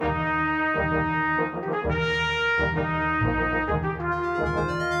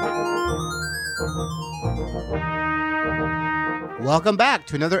Welcome back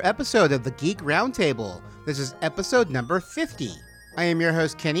to another episode of the Geek Roundtable. This is episode number 50. I am your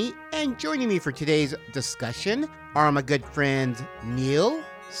host, Kenny, and joining me for today's discussion are my good friends Neil,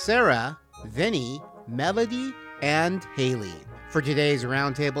 Sarah, Vinny, Melody, and Haley. For today's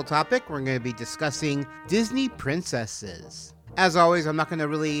roundtable topic, we're going to be discussing Disney princesses. As always, I'm not going to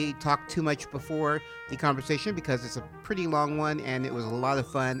really talk too much before the conversation because it's a pretty long one and it was a lot of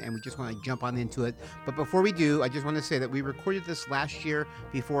fun and we just want to jump on into it. But before we do, I just want to say that we recorded this last year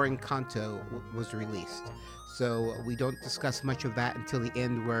before Encanto was released. So we don't discuss much of that until the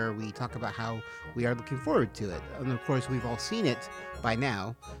end where we talk about how we are looking forward to it. And of course, we've all seen it by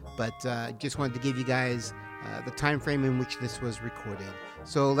now, but just wanted to give you guys the time frame in which this was recorded.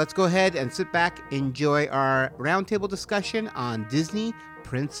 So let's go ahead and sit back, enjoy our roundtable discussion on Disney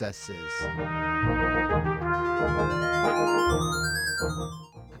princesses.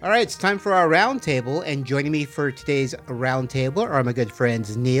 All right, it's time for our roundtable, and joining me for today's roundtable are my good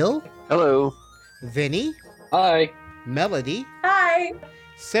friends Neil. Hello. Vinny. Hi. Melody. Hi.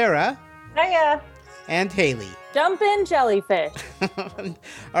 Sarah. Hiya. And Haley. Jump in, jellyfish.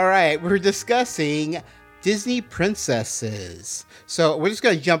 All right, we're discussing Disney princesses. So we're just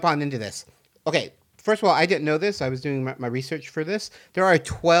going to jump on into this. Okay, first of all, I didn't know this. I was doing my research for this. There are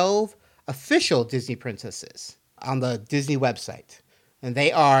 12 official Disney princesses on the Disney website. And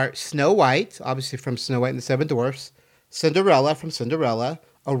they are Snow White, obviously from Snow White and the Seven Dwarfs, Cinderella from Cinderella,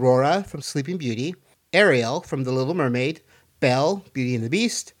 Aurora from Sleeping Beauty, Ariel from The Little Mermaid, Belle, Beauty and the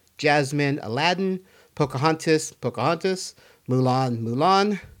Beast, Jasmine, Aladdin, Pocahontas,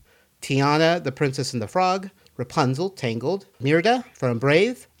 Mulan, Tiana, the Princess and the Frog, Rapunzel, Tangled, Merida from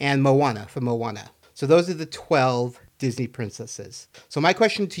Brave, and Moana from Moana. So those are the 12 Disney princesses. So my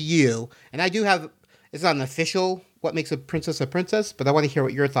question to you, and I do have, it's not an official what makes a princess, but I want to hear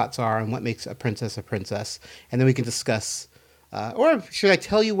what your thoughts are on what makes a princess, and then we can discuss, or should I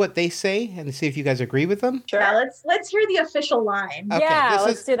tell you what they say and see if you guys agree with them? Sure. Yeah, let's hear the official line. Okay, yeah,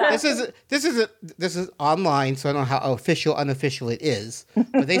 let's do that. This is online, so I don't know how official, unofficial it is.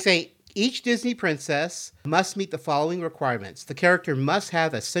 But they say each Disney princess must meet the following requirements. The character must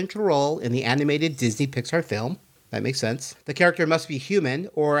have a central role in the animated Disney Pixar film. That makes sense. The character must be human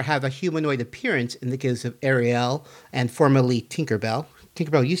or have a humanoid appearance in the case of Ariel and formerly Tinkerbell.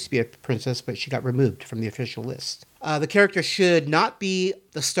 Tinkerbell used to be a princess, but she got removed from the official list. The character should not be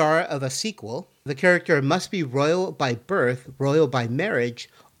the star of a sequel. The character must be royal by birth, royal by marriage,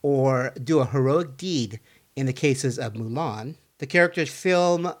 or do a heroic deed in the cases of Mulan. The character's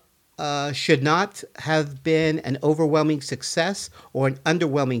film should not have been an overwhelming success or an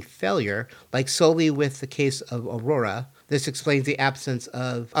underwhelming failure, like solely with the case of Aurora. This explains the absence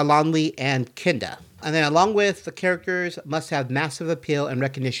of Alanli and Kinda. And then along with the characters must have massive appeal and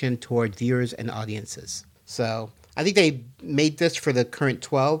recognition toward viewers and audiences. So I think they made this for the current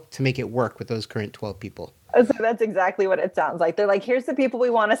 12 to make it work with those current 12 people. So that's exactly what it sounds like. They're like, here's the people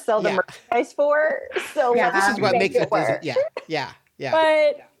we want to sell the merchandise for. So yeah, this is what makes it work. Yeah.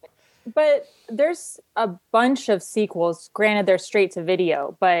 But there's a bunch of sequels. Granted, they're straight to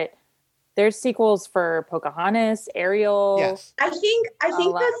video, but there's sequels for Pocahontas, Ariel. Yes. I think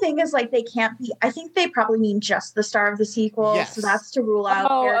the thing is like they can't be. I think they probably mean just the star of the sequel. Yes. So that's to rule out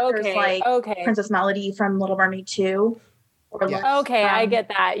characters like Princess Melody from Little Mermaid 2. I get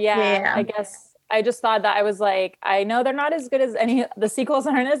that. Yeah. I guess I just thought that I was like, I know they're not as good as the sequels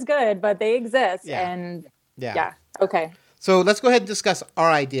aren't as good, but they exist. Yeah. And okay. So let's go ahead and discuss our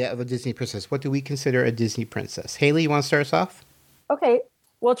idea of a Disney princess. What do we consider a Disney princess? Haley, you want to start us off? Okay.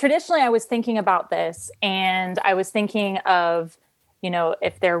 Well, traditionally, I was thinking about this, and I was thinking of,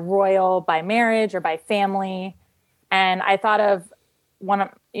 if they're royal by marriage or by family. And I thought of one of,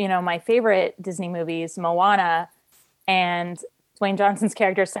 my favorite Disney movies, Moana. And Dwayne Johnson's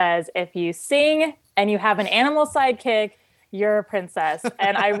character says, if you sing and you have an animal sidekick, you're a princess.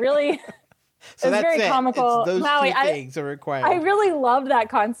 And I really... So it was very comical. It's those two things are required. I really loved that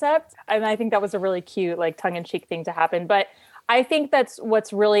concept. And I think that was a really cute, tongue-in-cheek thing to happen. But I think that's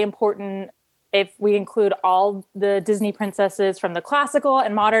what's really important if we include all the Disney princesses from the classical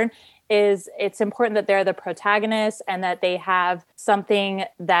and modern is it's important that they're the protagonists and that they have something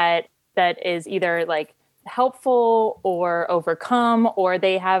that is either helpful or overcome, or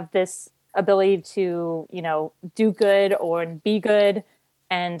they have this ability to, do good or be good.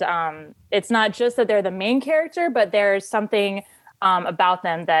 And it's not just that they're the main character, but there's something about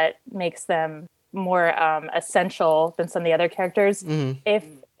them that makes them more essential than some of the other characters. Mm-hmm.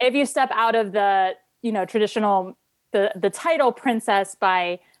 If you step out of the traditional the title princess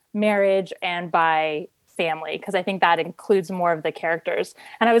by marriage and by family, because I think that includes more of the characters.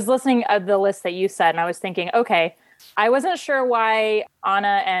 And I was listening to the list that you said, and I was thinking, okay, I wasn't sure why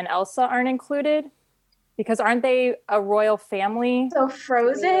Anna and Elsa aren't included, because aren't they a royal family? So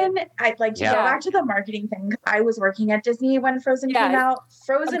Frozen, I'd like to go back to the marketing thing. I was working at Disney when Frozen came out.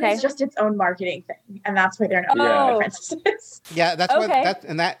 Frozen is just its own marketing thing, and that's why they're not princesses. Yeah, that's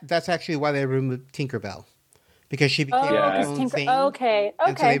why that's actually why they removed Tinkerbell, because she became her own thing. Okay.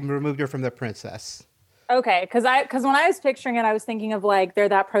 And so they removed her from the princess. Okay, because when I was picturing it, I was thinking of like they're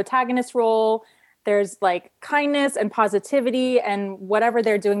that protagonist role. There's like kindness and positivity, and whatever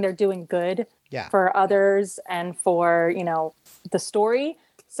they're doing good for others and for, you know, the story.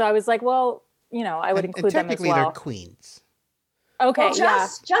 So I was like, well, you know, I would include them as well. Technically, they're queens. Okay, well,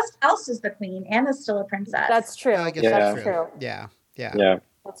 just Elsa's the queen. Anna's still a princess. That's true. I guess that's true. Yeah.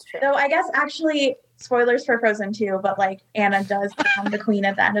 That's true. So I guess actually, spoilers for Frozen 2, but like Anna does become the queen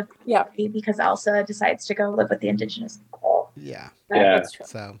at the end of the movie because Elsa decides to go live with the indigenous people. Yeah. That's true.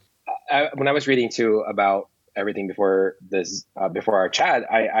 So when I was reading too about everything before this, before our chat,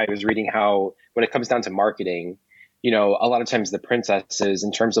 I was reading how when it comes down to marketing, you know, a lot of times the princesses,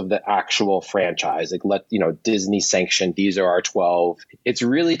 in terms of the actual franchise, like Disney sanctioned, these are our 12. It's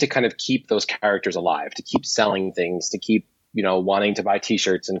really to kind of keep those characters alive, to keep selling things, to keep, you know, wanting to buy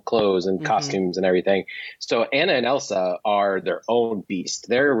T-shirts and clothes and costumes and everything. So Anna and Elsa are their own beast.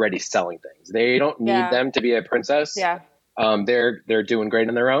 They're already selling things. They don't need them to be a princess. Yeah. They're doing great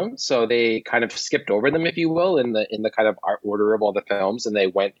on their own. So they kind of skipped over them, if you will, in the kind of order of all the films, and they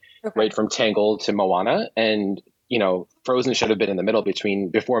went right from Tangled to Moana. And you know, Frozen should have been in the middle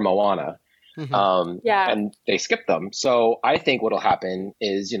before Moana. And they skipped them. So I think what'll happen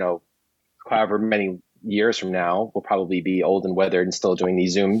is, you know, however many years from now, we'll probably be old and weathered and still doing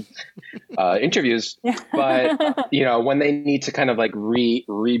these Zoom interviews. But, you know, when they need to kind of like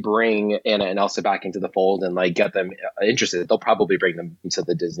re-bring Anna and Elsa back into the fold and like get them interested, they'll probably bring them into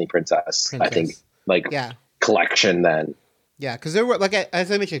the Disney Princess. I think, collection then. Yeah, because there were, like,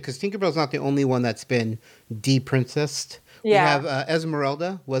 as I mentioned, because Tinkerbell's not the only one that's been de-princessed. We have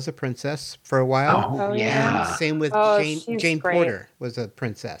Esmeralda was a princess for a while. Oh yeah. Same with Jane Porter was a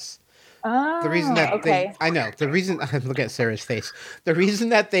princess. Oh, the reason that I look at Sarah's face. The reason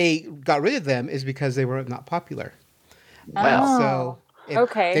that they got rid of them is because they were not popular. So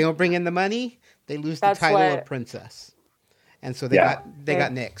if they don't bring in the money, they lose the title of princess, and so they got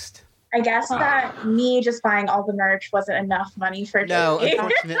nixed. I guess that me just buying all the merch wasn't enough money for Disney. No,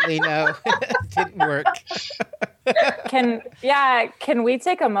 unfortunately, no. It didn't work. Can we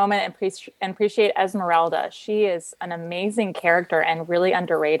take a moment and appreciate Esmeralda? She is an amazing character and really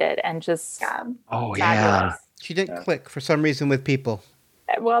underrated and just fabulous. She didn't click for some reason with people.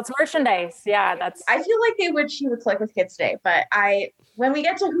 Well, it's merchandise. Yeah, I feel like she would click with kids today, but when we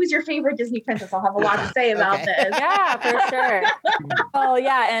get to who's your favorite Disney princess, I'll have a lot to say about this. Yeah, for sure. Well,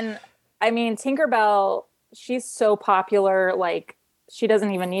 yeah, and I mean, Tinkerbell, she's so popular, like, she doesn't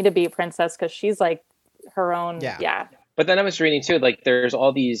even need to be a princess because she's, like, her own, But then I was reading, too, like, there's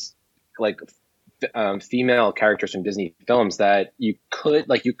all these, like, female characters from Disney films that you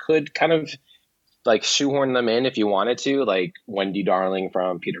could kind of, like, shoehorn them in if you wanted to, like Wendy Darling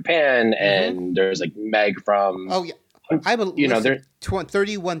from Peter Pan, and there's, like, Meg from... Oh, yeah. I believe, there's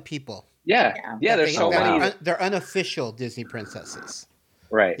 31 people. Yeah, there's so many... They're unofficial Disney princesses.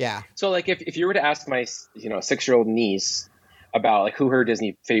 Right. Yeah. So like if you were to ask my 6-year-old niece about like who her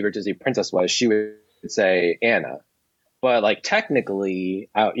favorite Disney princess was, she would say Anna. But like technically,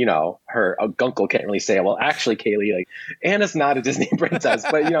 her uncle can't really say, well, actually, Kaylee, like Anna's not a Disney princess,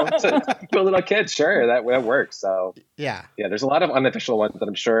 but for a little kid, sure, that works. So yeah, there's a lot of unofficial ones that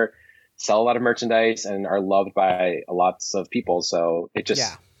I'm sure sell a lot of merchandise and are loved by lots of people. So it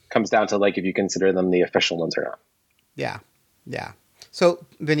just comes down to like if you consider them the official ones or not. Yeah. So,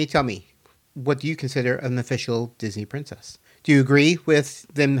 Vinny, tell me, what do you consider an official Disney princess? Do you agree with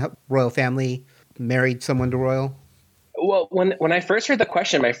them royal family married someone to royal? Well, when I first heard the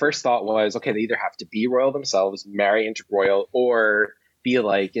question, my first thought was, okay, they either have to be royal themselves, marry into royal, or be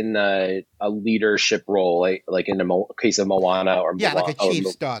like in a leadership role, like in the case of Moana or like a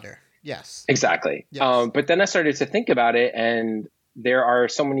chief's daughter. Yes, exactly. Yes. But then I started to think about it, and there are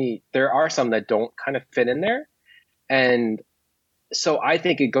some that don't kind of fit in there, and so I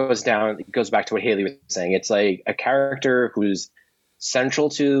think it goes back to what Haley was saying. It's like a character who's central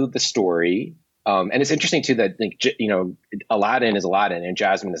to the story. And it's interesting too that, Aladdin is Aladdin and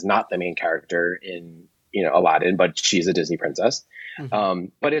Jasmine is not the main character in, Aladdin, but she's a Disney princess. Mm-hmm.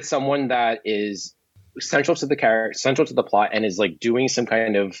 But it's someone that is central to the character, central to the plot, and is like doing some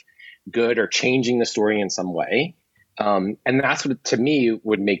kind of good or changing the story in some way. And that's what, to me,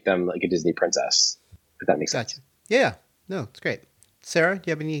 would make them like a Disney princess. if that makes sense. Yeah. No, it's great. Sarah, do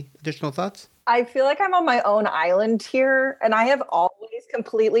you have any additional thoughts? I feel like I'm on my own island here, and I have always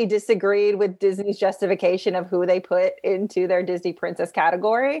completely disagreed with Disney's justification of who they put into their Disney princess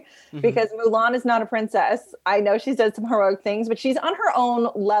category, because Mulan is not a princess. I know she's done some heroic things, but she's on her own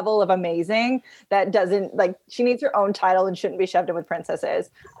level of amazing that doesn't, like, she needs her own title and shouldn't be shoved in with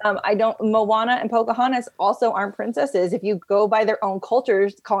princesses. Moana and Pocahontas also aren't princesses. If you go by their own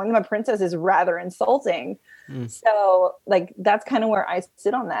cultures, calling them a princess is rather insulting. So, like, that's kind of where I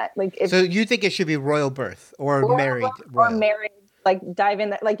sit on that. Like, so you think it should be royal birth or married royal? Or married, like, dive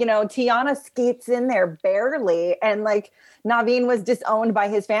in. Like, you know, Tiana skates in there barely, and like Naveen was disowned by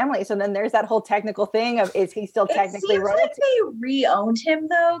his family. So then there's that whole technical thing of, is he still technically royalty? Like they re-owned him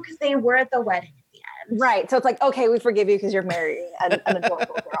though, because they were at the wedding at the end. Right. So it's like, okay, we forgive you because you're marrying an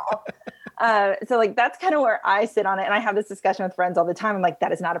adorable girl. So like, that's kind of where I sit on it. And I have this discussion with friends all the time. I'm like,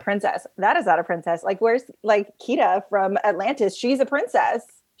 that is not a princess. That is not a princess. Like, where's like Kida from Atlantis? She's a princess.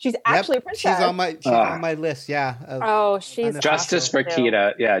 She's actually a princess. She's on my list. Yeah. She's Justice for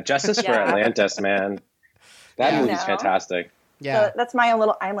Kida. Yeah. Justice for Atlantis, man. That movie's fantastic. Yeah. So that's my own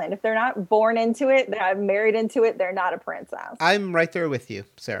little island. If they're not born into it, they're married into it, they're not a princess. I'm right there with you,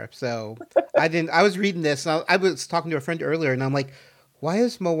 Sarah. So I was reading this, and I was talking to a friend earlier, and I'm like, why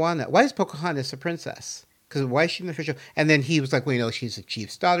is Pocahontas a princess? Because why is she an official? And then he was like, well, you know, she's a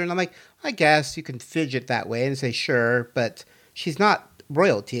chief's daughter. And I'm like, I guess you can fidget that way and say, sure, but she's not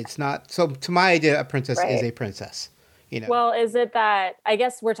royalty. It's not. So to my idea, a princess is a princess. You know? Well, is it that, I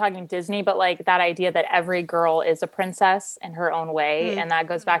guess we're talking Disney, but like that idea that every girl is a princess in her own way. And that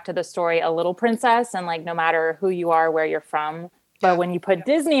goes back to the story, A Little Princess, and like, no matter who you are, where you're from. But when you put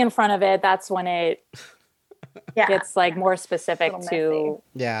Disney in front of it, that's when it gets like more specific to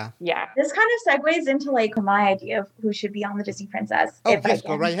This kind of segues into like my idea of who should be on the Disney princess. Go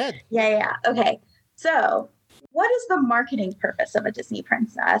right ahead. Okay, so what is the marketing purpose of a Disney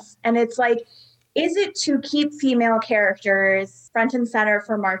princess? And it's like, is it to keep female characters front and center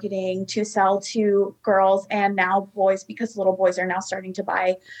for marketing, to sell to girls and now boys, because little boys are now starting to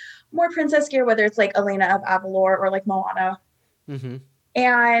buy more princess gear, whether it's like Elena of Avalor or like Moana.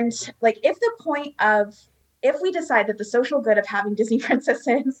 And like, if we decide that the social good of having Disney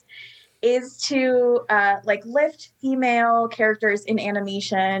princesses is to like lift female characters in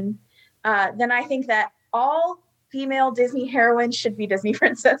animation, then I think that all female Disney heroines should be Disney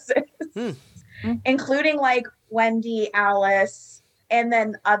princesses, including like Wendy, Alice, and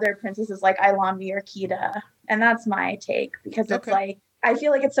then other princesses like Ailandi or Kida. And that's my take, because it's like, I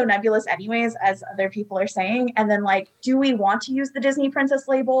feel like it's so nebulous anyways, as other people are saying. And then like, do we want to use the Disney princess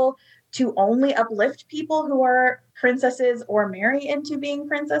label to only uplift people who are princesses or marry into being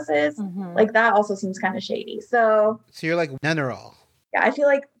princesses? Like, that also seems kind of shady. So you're like, none or all? Yeah, I feel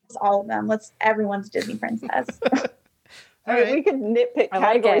like it's all of them. Everyone's Disney princess. All right. We could nitpick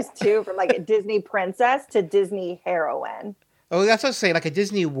categories too, from like a Disney princess to Disney heroine. Oh, that's what I was saying, like a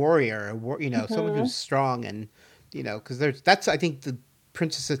Disney warrior, you know, someone who's strong, and, you know, because that's, I think, the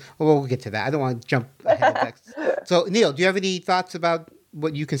princesses. Well, we'll get to that. I don't want to jump ahead of that. So, Neil, do you have any thoughts about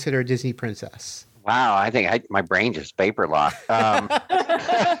what you consider a Disney princess? Wow, I think my brain just vapor locked. Well,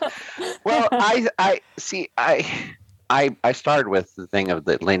 I see. I started with the thing of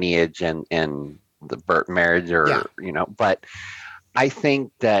the lineage and the birth marriage, or you know, but I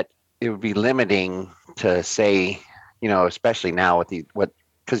think that it would be limiting to say, you know, especially now with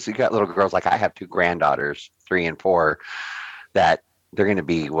because you got little girls, like I have two granddaughters, 3 and 4, that they're going to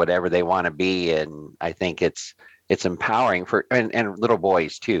be whatever they want to be, and I think it's empowering for and little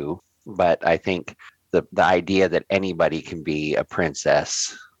boys too. But I think the idea that anybody can be a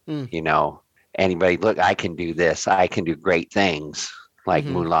princess, you know, anybody, look, I can do this, I can do great things, like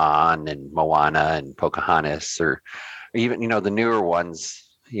Mulan and Moana and Pocahontas, or even, you know, the newer ones,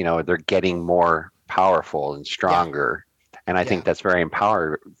 you know, they're getting more powerful and stronger. And I think that's very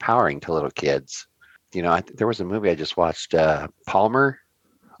empowering to little kids. You know, there was a movie I just watched, Palmer,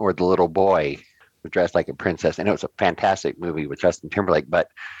 or the little boy was dressed like a princess, and it was a fantastic movie with Justin Timberlake. But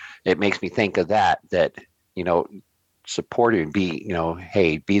it makes me think of that, you know, support it and be, you know,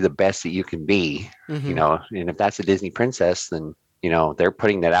 hey, be the best that you can be, you know, and if that's a Disney princess, then, you know, they're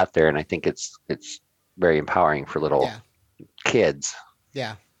putting that out there, and I think it's very empowering for little kids.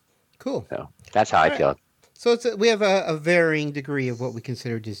 Yeah. Cool. So that's how I feel. So we have a varying degree of what we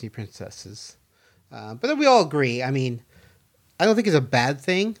consider Disney princesses. But then we all agree. I mean, I don't think it's a bad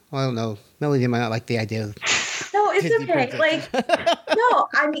thing. Well, I don't know. Melody might not like the idea of No, it's Disney okay. princesses. Like, no,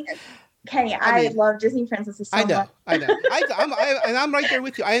 I mean, Kenny, I love Disney princesses so much. I know. I'm right there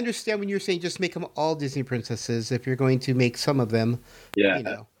with you. I understand when you're saying just make them all Disney princesses if you're going to make some of them, you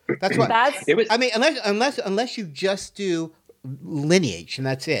know. That's what It was. I mean. Unless you just do lineage and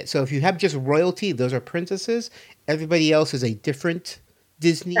that's it. So if you have just royalty, those are princesses. Everybody else is a different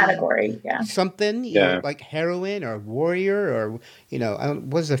Disney category, yeah. Something, you know, like heroine or warrior or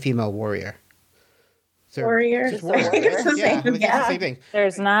what is a female warrior? Warrior. Just warrior. It's the same thing.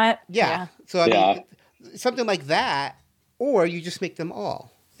 There's not. Yeah. So I mean, something like that, or you just make them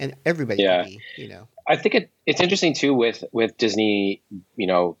all, and everybody can be, I think it's interesting too with Disney,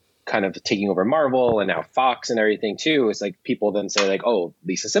 kind of taking over Marvel and now Fox and everything too. It's like people then say like, oh,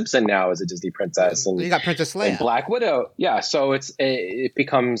 Lisa Simpson now is a Disney princess, and you got Princess Leia, and Black Widow. Yeah, so it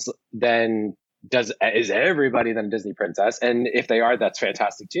becomes then is everybody then a Disney princess? And if they are, that's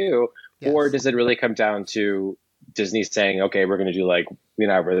fantastic too. Yes. Or does it really come down to Disney saying, okay, we're going to do like,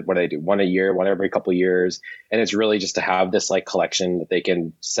 what do they do? One a year, one every couple of years. And it's really just to have this like collection that they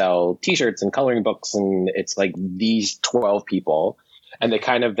can sell t-shirts and coloring books. And it's like these 12 people. And they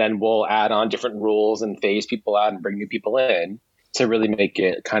kind of then will add on different rules and phase people out and bring new people in to really make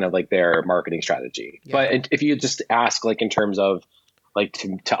it kind of like their marketing strategy. Yeah. But if you just ask like in terms of like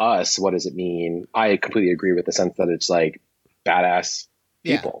to us, what does it mean? I completely agree with the sense that it's like badass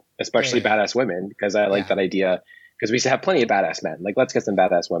people, especially badass women, because I like that idea, because we used to have plenty of badass men. Like, let's get some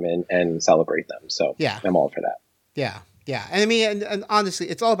badass women and celebrate them. So I'm all for that. Yeah. Yeah. And I mean, and honestly,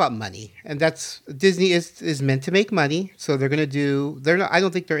 it's all about money, and that's Disney is meant to make money. So they're going to I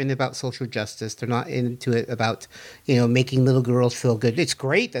don't think they're in it about social justice. They're not into it about, making little girls feel good. It's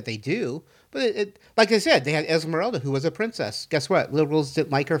great that they do. But it like I said, they had Esmeralda, who was a princess. Guess what? Liberals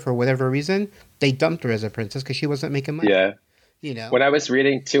didn't like her for whatever reason. They dumped her as a princess because she wasn't making money. Yeah. When I was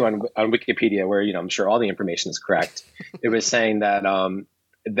reading too on Wikipedia, where I'm sure all the information is correct, it was saying that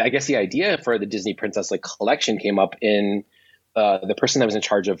I guess the idea for the Disney Princess like collection came up in the person that was in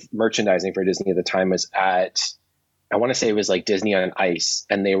charge of merchandising for Disney at the time was at, I want to say it was like Disney on Ice,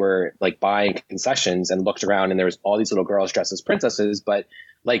 and they were like buying concessions and looked around, and there was all these little girls dressed as princesses, but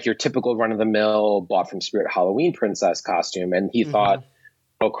like your typical run of the mill bought from Spirit Halloween princess costume. And he thought,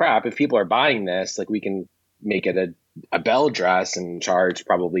 oh crap, if people are buying this, like we can make it a Belle dress and charge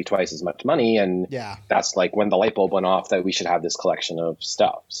probably twice as much money. And that's like when the light bulb went off that we should have this collection of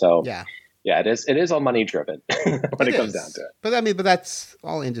stuff. So it is all money driven when it comes down to it. But that's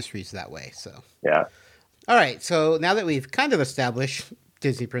all industries that way. So yeah. All right. So now that we've kind of established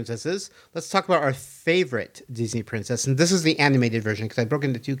Disney princesses, let's talk about our favorite Disney princess. And this is the animated version, because I broke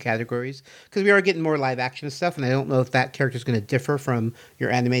into two categories, because we are getting more live action stuff, and I don't know if that character is going to differ from your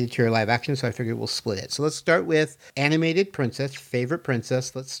animated to your live action, so I figured we'll split it. So let's start with animated princess, favorite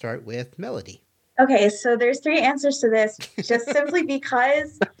princess. Let's start with Melody. Okay, so there's 3 answers to this, just simply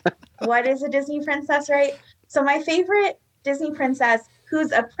because what is a Disney princess, right? So my favorite Disney princess,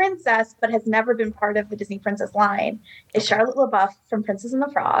 who's a princess but has never been part of the Disney princess line, is Charlotte LaBeouf from Princess and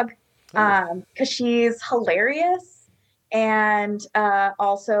the Frog, because she's hilarious and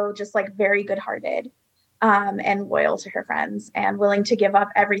also just like very good-hearted and loyal to her friends and willing to give up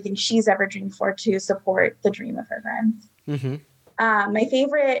everything she's ever dreamed for to support the dream of her friends. My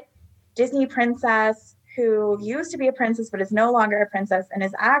favorite Disney princess, who used to be a princess but is no longer a princess and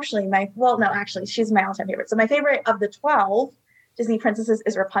is actually she's my all-time favorite. So my favorite of the 12 Disney princesses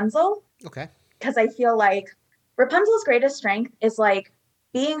is Rapunzel. Okay. Because I feel like Rapunzel's greatest strength is like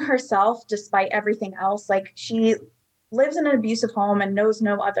being herself despite everything else. Like, she lives in an abusive home and knows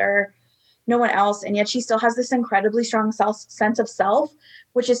no one else, and yet she still has this incredibly strong sense of self,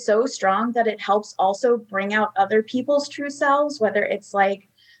 which is so strong that it helps also bring out other people's true selves, whether it's like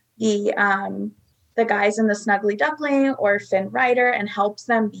the guys in the Snuggly Duckling or Finn Rider, and helps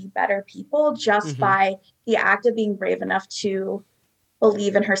them be better people just by the act of being brave enough to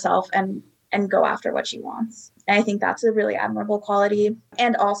believe in herself and go after what she wants. And I think that's a really admirable quality.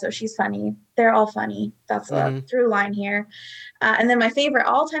 And also, she's funny. They're all funny. That's a through line here. And then my favorite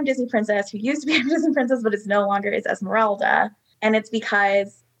all-time Disney princess, who used to be a Disney princess but is no longer, is Esmeralda. And it's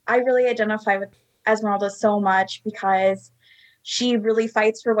because I really identify with Esmeralda so much, because she really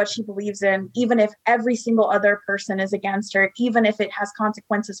fights for what she believes in, even if every single other person is against her, even if it has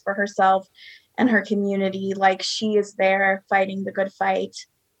consequences for herself and her community. Like, she is there fighting the good fight.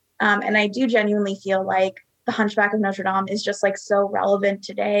 And I do genuinely feel like The Hunchback of Notre Dame is just like so relevant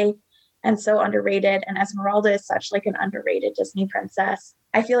today and so underrated. And Esmeralda is such like an underrated Disney princess.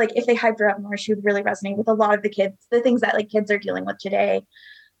 I feel like if they hyped her up more, she would really resonate with a lot of the things that like kids are dealing with today,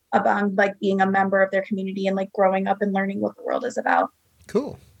 about like being a member of their community and like growing up and learning what the world is about.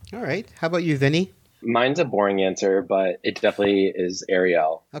 Cool. All right. How about you, Vinny? Mine's a boring answer, but it definitely is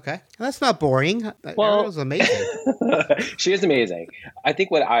Ariel. Okay. Well, that's not boring. Well, Ariel's amazing. She is amazing. I think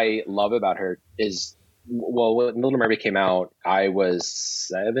what I love about her is well, when Little Mermaid came out, I was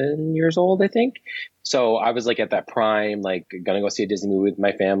 7 years old, I think. So I was like at that prime, like gonna go see a Disney movie with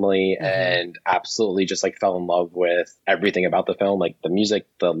my family, and absolutely just like fell in love with everything about the film, like the music,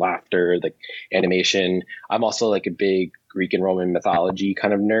 the laughter, the animation. I'm also like a big Greek and Roman mythology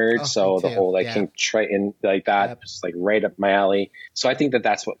kind of nerd, Oh, so me the too. whole like Yeah. King Triton, like that, Yep. just like right up my alley. So I think that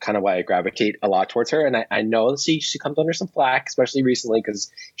that's what kind of why I gravitate a lot towards her. And I know she comes under some flack, especially recently, because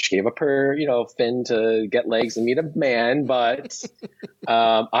she gave up her fin to get legs and meet a man. But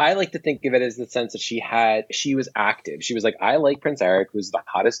I like to think of it as the sense that she was active. She was like, I like Prince Eric, who's the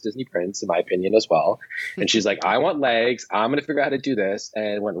hottest Disney prince in my opinion as well. And she's like, I want legs. I'm going to figure out how to do this,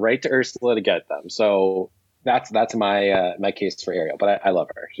 and went right to Ursula to get them. So that's my my case for Ariel. But I love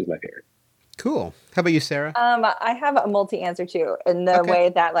her. She's my favorite. Cool. How about you, Sarah? I have a multi-answer too, in the way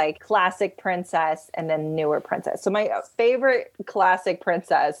that like classic princess and then newer princess. So my favorite classic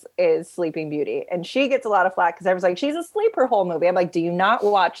princess is Sleeping Beauty, and she gets a lot of flack because I was like, she's asleep her whole movie. I'm like, do you not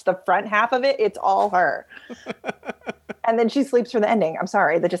watch the front half of it? It's all her. And then she sleeps for the ending. I'm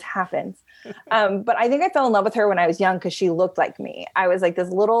sorry, that just happens. But I think I fell in love with her when I was young because she looked like me. I was like this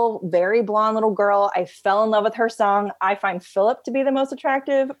little, very blonde little girl. I fell in love with her song. I find Philip to be the most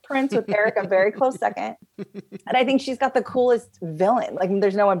attractive prince, with Eric a very close second. And I think she's got the coolest villain. Like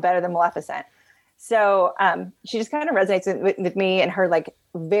there's no one better than Maleficent. So she just kind of resonates with me, and her like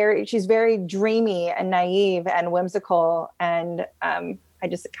she's very dreamy and naive and whimsical. And I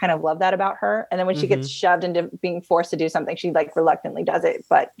just kind of love that about her. And then when she gets shoved into being forced to do something, she like reluctantly does it,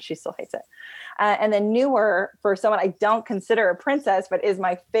 but she still hates it. And then newer, for someone I don't consider a princess, but is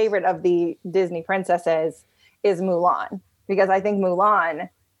my favorite of the Disney princesses, is Mulan. Because I think Mulan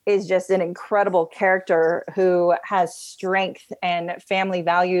is just an incredible character who has strength and family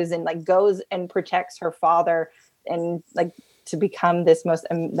values, and like goes and protects her father, and like to become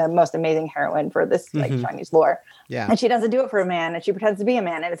the most amazing heroine for this like Chinese lore. Yeah. And she doesn't do it for a man, and she pretends to be a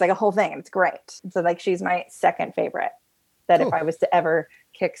man, and it's like a whole thing, and it's great. So like she's my second favorite. That if I was to ever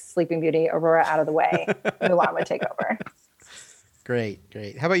kick Sleeping Beauty, Aurora out of the way, Mulan would take over. Great.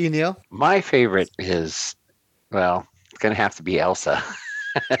 How about you, Neil? My favorite is, well, it's going to have to be Elsa.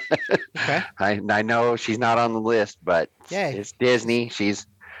 Okay. I know she's not on the list, but Yay. it's Disney. She's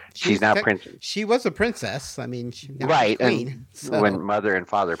now princess. She was a princess. I mean, Right. queen. And So. when mother and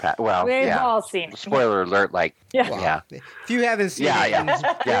father passed, well, We've yeah. all seen it. Spoiler alert, like, Well, if you haven't seen it,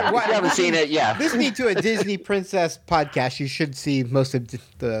 yeah. If you haven't seen it, yeah. listening to a Disney princess podcast, you should see most of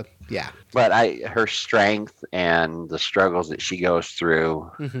the. But her strength and the struggles that she goes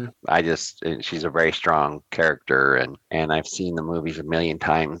through, she's a very strong character, and I've seen the movies a million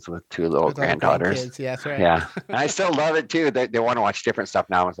times with two little granddaughters. Kids. Yeah, that's right. Yeah, and I still love it too. They want to watch different stuff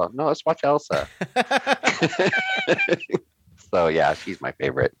now. I was like, no, let's watch Elsa. So yeah, she's my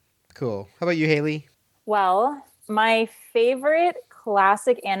favorite. Cool. How about you, Haley? Well, my favorite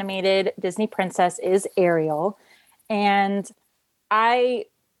classic animated Disney princess is Ariel. And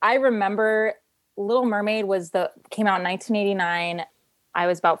I remember Little Mermaid came out in 1989. I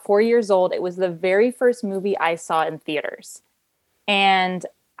was about 4 years old. It was the very first movie I saw in theaters. And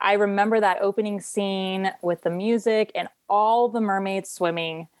I remember that opening scene with the music and all the mermaids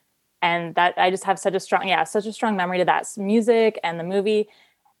swimming. And that I just have such a strong memory to that music and the movie.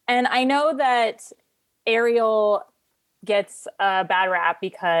 And I know that Ariel gets a bad rap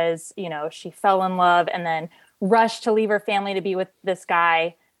because, she fell in love and then rushed to leave her family to be with this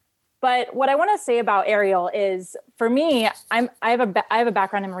guy. But what I want to say about Ariel is, for me, I have a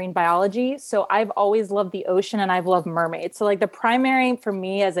background in marine biology, so I've always loved the ocean and I've loved mermaids. So like the primary for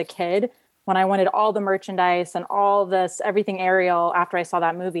me as a kid, when I wanted all the merchandise and all this, everything Ariel after I saw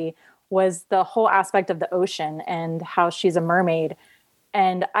that movie, was the whole aspect of the ocean and how she's a mermaid.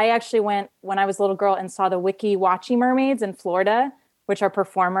 And I actually went when I was a little girl and saw the Wiki Wachi mermaids in Florida, which are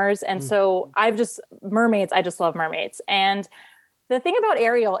performers. And so I just love mermaids. And the thing about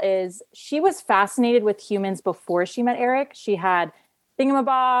Ariel is she was fascinated with humans before she met Eric. She had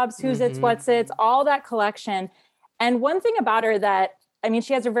thingamabobs, who's its, what's its, all that collection. And one thing about her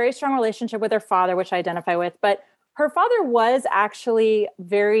she has a very strong relationship with her father, which I identify with, but her father was actually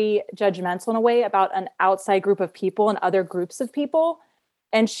very judgmental in a way about an outside group of people and other groups of people.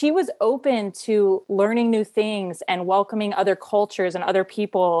 And she was open to learning new things and welcoming other cultures and other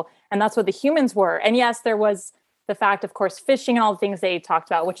people. And that's what the humans were. And yes, there was the fact, of course, fishing and all the things they talked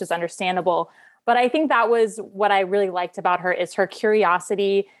about, which is understandable. But I think that was what I really liked about her, is her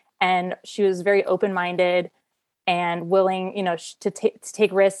curiosity. And she was very open-minded and willing, to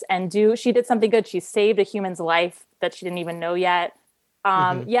take risks and she did something good. She saved a human's life that she didn't even know yet.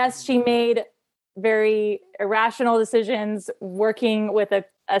 Yes, she made very irrational decisions working with a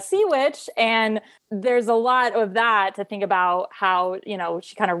a sea witch, and there's a lot of that to think about how,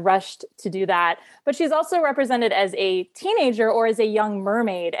 she kind of rushed to do that. But she's also represented as a teenager or as a young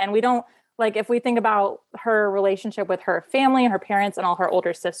mermaid. And we don't, like, if we think about her relationship with her family and her parents and all her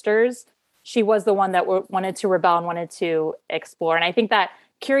older sisters, she was the one that wanted to rebel and wanted to explore. And I think that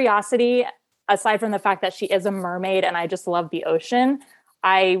curiosity, aside from the fact that she is a mermaid and I just love the ocean,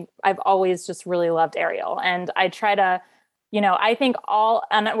 I've always just really loved Ariel. And I try to, I think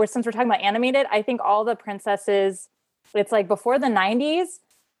since we're talking about animated, I think all the princesses, it's like before the 90s,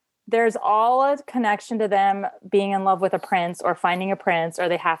 there's all a connection to them being in love with a prince or finding a prince, or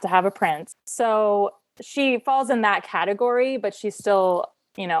they have to have a prince. So she falls in that category, but she's still,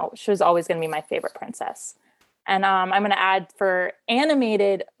 she was always going to be my favorite princess. And I'm going to add for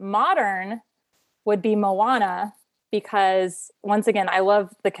animated modern would be Moana, because once again, I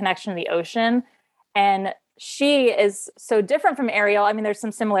love the connection to the ocean. And she is so different from Ariel. I mean, there's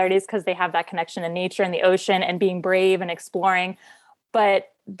some similarities because they have that connection to nature and the ocean and being brave and exploring, but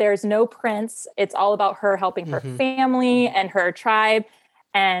there's no prince. It's all about her helping her family and her tribe.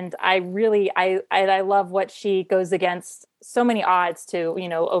 And I love what she goes against so many odds to,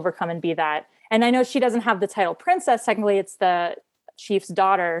 overcome and be that. And I know she doesn't have the title princess. Technically, it's the chief's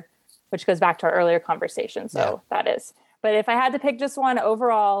daughter, which goes back to our earlier conversation. So that is. But if I had to pick just one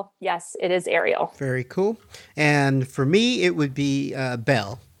overall, yes, it is Ariel. Very cool. And for me, it would be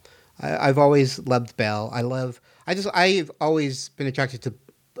Belle. I've always loved Belle. I've always been attracted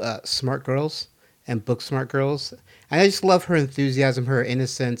to smart girls and book smart girls. And I just love her enthusiasm, her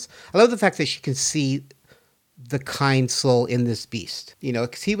innocence. I love the fact that she can see the kind soul in this beast.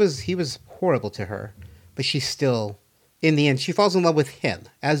 Because he was horrible to her, but she still, in the end, she falls in love with him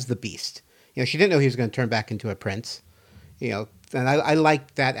as the beast. She didn't know he was going to turn back into a prince. And I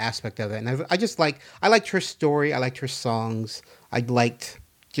liked that aspect of it. And I liked her story. I liked her songs. I liked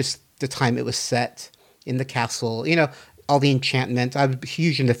just the time it was set in the castle, all the enchantment. I'm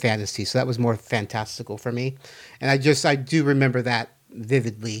huge into fantasy, so that was more fantastical for me. And I do remember that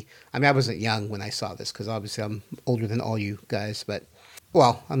vividly. I mean, I wasn't young when I saw this because obviously I'm older than all you guys, but,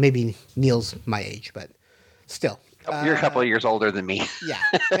 well, maybe Neil's my age, but still. You're a couple of years older than me. Yeah,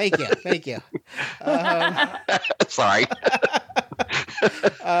 thank you. Sorry.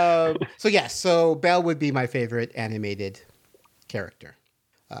 So Belle would be my favorite animated character.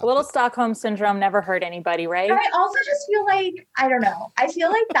 A little Stockholm syndrome never hurt anybody, right? I also just feel like, I don't know. I feel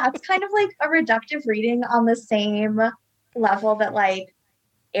like that's kind of like a reductive reading on the same level that like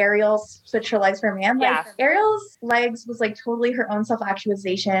Ariel switched her legs for a man. Like Ariel's legs was like totally her own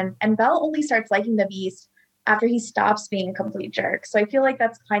self-actualization, and Belle only starts liking the beast after he stops being a complete jerk. So I feel like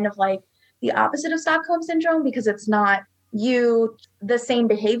that's kind of like the opposite of Stockholm syndrome, because it's not the same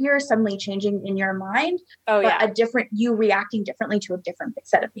behavior suddenly changing in your mind, but you reacting differently to a different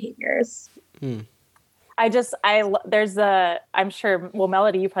set of behaviors. I'm sure, well,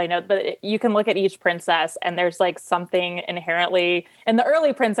 Melody, you probably know, but you can look at each princess and there's like something inherently, and the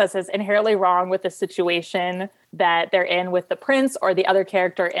early princesses inherently wrong with the situation that they're in with the prince or the other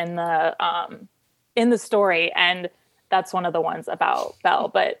character in the story. And that's one of the ones about Belle,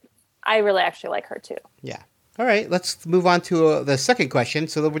 but I really actually like her too. Yeah. All right, let's move on to the second question.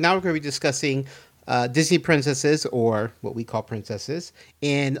 So now we're going to be discussing Disney princesses, or what we call princesses,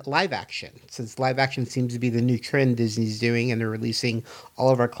 in live action. Since live action seems to be the new trend Disney's doing, and they're releasing all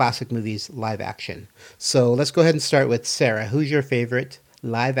of our classic movies live action. So let's go ahead and start with Sarah. Who's your favorite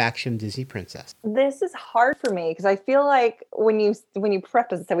live action Disney princess? This is hard for me because I feel like when you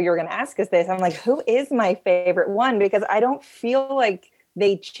prepped us and said you were going to ask us this, I'm like, who is my favorite one? Because I don't feel like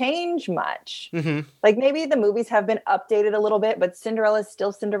they change much. Mm-hmm. Like maybe the movies have been updated a little bit, but Cinderella is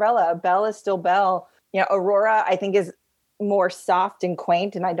still Cinderella. Belle is still Belle. Aurora, I think, is more soft and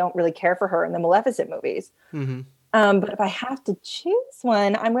quaint, and I don't really care for her in the Maleficent movies. Mm-hmm. But if I have to choose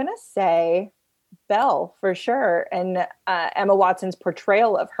one, I'm going to say Belle for sure. And Emma Watson's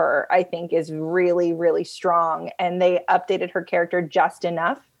portrayal of her, I think, is really, really strong. And they updated her character just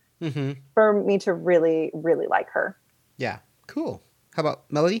enough for me to really, really like her. Yeah, cool. How about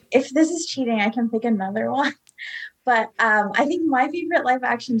Melody? If this is cheating, I can pick another one. But I think my favorite live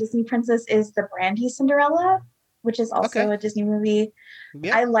action Disney princess is the Brandy Cinderella, which is also a Disney movie.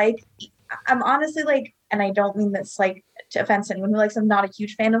 Yeah. I'm honestly like, and I don't mean this like to offend anyone who likes, I'm not a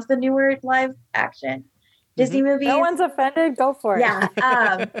huge fan of the newer live action Disney movies. No one's offended. Go for it. Yeah.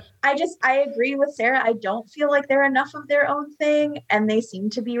 I agree with Sarah. I don't feel like they're enough of their own thing. And they seem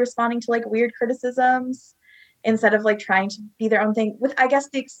to be responding to like weird criticisms instead of like trying to be their own thing, with I guess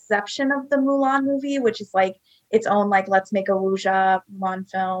the exception of the Mulan movie, which is like its own like let's make a wuxia Mulan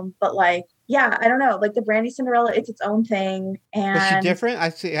film, but like yeah, I don't know, like the Brandy Cinderella, it's its own thing. And was she different?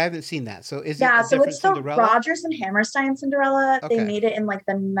 I haven't seen that. So is it yeah, a so different it's the Cinderella? Rodgers and Hammerstein Cinderella. Okay. They made it in like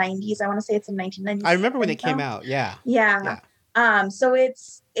the 90s. I want to say it's a 1990s. I remember when it came out. Yeah. Yeah. So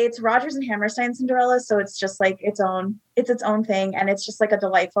it's Rodgers and Hammerstein Cinderella, so it's just like its own thing, and it's just like a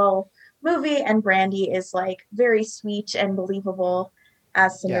delightful movie, and Brandy is like very sweet and believable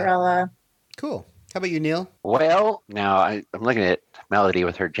as Cinderella. Cool. How about you, Neil? Well, now I'm looking at Melody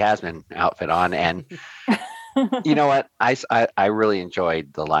with her Jasmine outfit on, and you know what? I really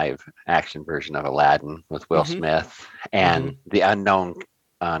enjoyed the live action version of Aladdin with Will Smith and the unknown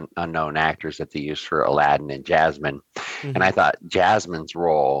actors that they used for Aladdin and Jasmine. And I thought Jasmine's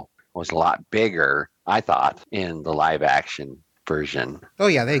role was a lot bigger, I thought, in the live action version. Oh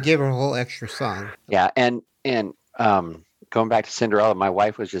yeah, they gave her a whole extra song. Yeah, and going back to Cinderella, my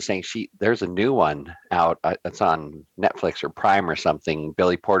wife was just saying there's a new one out. It's on Netflix or Prime or something.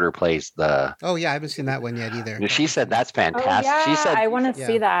 Billy Porter plays the. Oh yeah, I haven't seen that one yet either. She said that's fantastic. Oh, yeah, she said I want to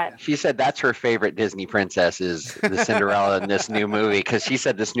see that. She said that's her favorite Disney princess is the Cinderella in this new movie, because she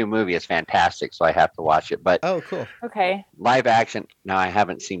said this new movie is fantastic, so I have to watch it. But oh, cool. Okay. Live action. Now I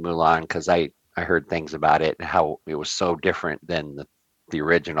haven't seen Mulan because I heard things about it and how it was so different than the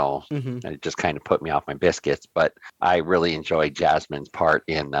original. And it just kind of put me off my biscuits, but I really enjoyed Jasmine's part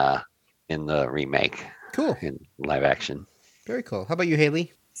in the remake. Cool. In live action. Very cool. How about you,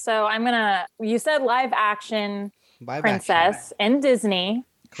 Haley? So you said live action princess in Disney.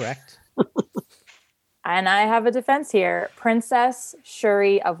 Correct. And I have a defense here. Princess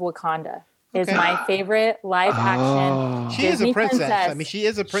Shuri of Wakanda is my favorite live action She is Disney a princess. I mean, she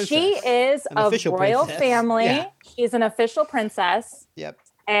is a princess. She is of royal family. Yeah. She's an official princess. Yep.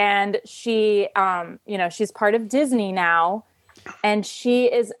 And she, she's part of Disney now. And she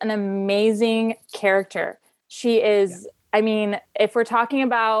is an amazing character. She is, I mean, if we're talking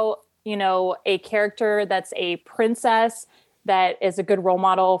about, a character that's a princess that is a good role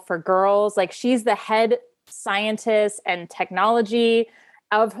model for girls, like she's the head scientist and technology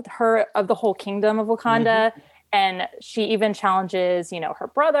of the whole kingdom of Wakanda. And she even challenges, her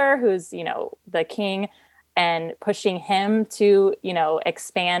brother, who's, the king, and pushing him to,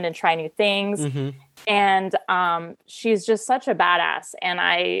 expand and try new things. And she's just such a badass.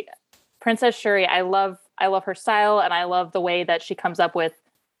 And Princess Shuri, I love her style, and I love the way that she comes up with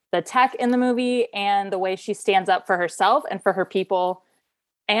the tech in the movie and the way she stands up for herself and for her people.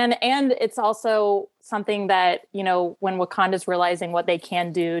 And it's also something that, when Wakanda's realizing what they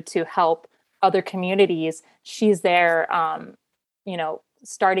can do to help other communities, she's there,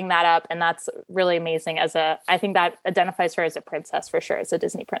 starting that up. And that's really amazing. I think that identifies her as a princess for sure, as a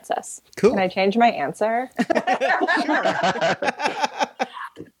Disney princess. Cool. Can I change my answer?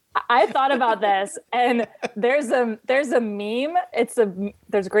 I thought about this, and there's a meme.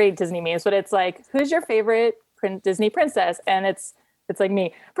 There's great Disney memes, but it's like, who's your favorite Disney princess? And it's like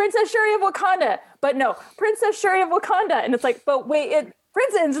me, Princess Shuri of Wakanda. But no, Princess Shuri of Wakanda. And it's like, but wait,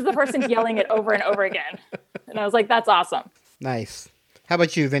 Princess is the person yelling it over and over again. And I was like, that's awesome. Nice. How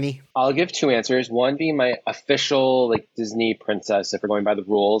about you, Vinny? I'll give two answers. One being my official Disney princess, if we're going by the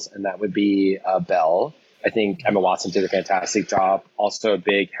rules, and that would be Belle. I think Emma Watson did a fantastic job. Also a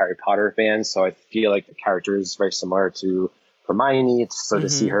big Harry Potter fan, so I feel like the character is very similar to Hermione. So to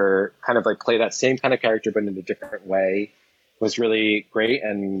see her kind of play that same kind of character but in a different way was really great,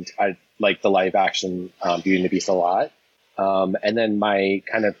 and I like the live action Beauty and the Beast a lot. And then my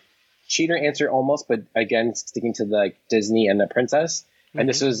kind of cheater answer almost, but again sticking to the Disney and the princess. And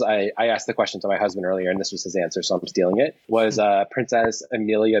this was, I asked the question to my husband earlier, and this was his answer, so I'm stealing it, was Princess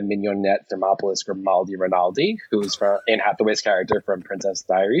Amelia Mignonette Thermopolis Grimaldi Rinaldi, who's from Anne Hathaway's character from Princess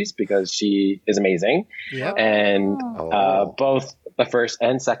Diaries, because she is amazing. Yep. And both the first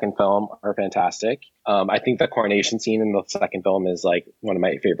and second film are fantastic. I think the coronation scene in the second film is one of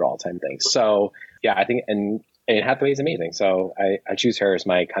my favorite all-time things. So yeah, I think, and Anne Hathaway is amazing. So I choose her as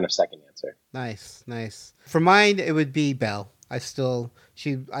my kind of second answer. Nice. For mine, it would be Belle. I'm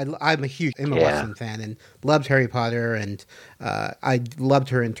a huge Emma Watson fan and loved Harry Potter, and I loved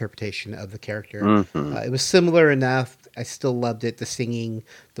her interpretation of the character. It was similar enough. I still loved it. The singing,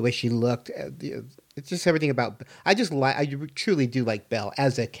 the way she looked, it's just everything about. I truly do like Belle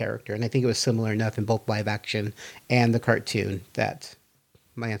as a character, and I think it was similar enough in both live action and the cartoon that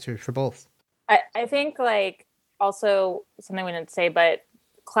my answer is for both. I think also something we didn't say, but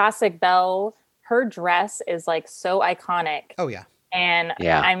classic Belle. Her dress is so iconic. Oh yeah. And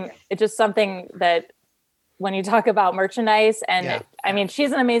it's just something that when you talk about merchandise and I mean,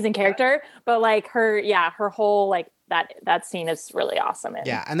 she's an amazing character, but her whole that scene is really awesome.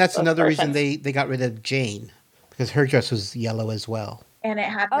 And that's another reason they got rid of Jane, because her dress was yellow as well. and it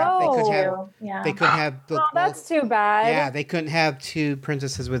had Oh. yeah. They couldn't have. Oh, that's too bad. Yeah, they couldn't have two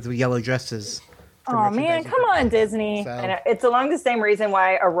princesses with yellow dresses. Oh man, come on, Disney. So, I know. It's along the same reason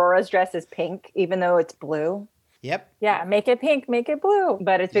why Aurora's dress is pink, even though it's blue. yep. Yeah, make it pink, make it blue.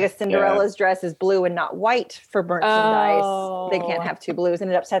 But it's because Cinderella's dress is blue and not white for merchandise. Oh. They can't have two blues,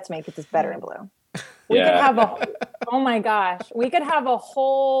 and it upsets me because it's better in blue. We could have oh my gosh, we could have a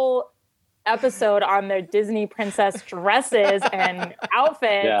whole episode on their Disney princess dresses and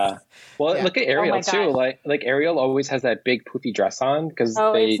outfits. Yeah. Well, look at Ariel too. gosh. Like Ariel always has that big poofy dress on because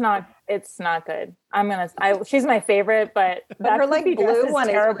it's not good. She's my favorite, but that her like poofy dress blue one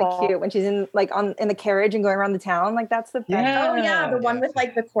terrible. is really cute when she's in the carriage and going around the town. Like that's the best. Oh yeah, the one with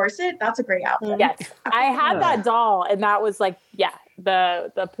like the corset. That's a great outfit. Yes, I had that doll, and that was like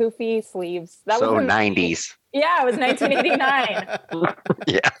the poofy sleeves. That so was 90s. Yeah, it was 1989.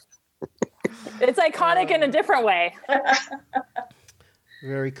 Yeah. It's iconic in a different way.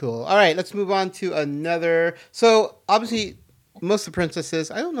 Very cool. All right, let's move on to another. So obviously, most of the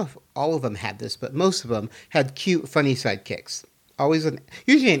princesses, I don't know if all of them had this, but most of them had cute, funny sidekicks.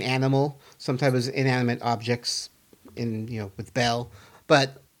 Usually an animal, sometimes inanimate objects, with Belle,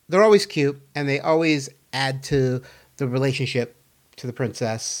 but they're always cute, and they always add to the relationship to the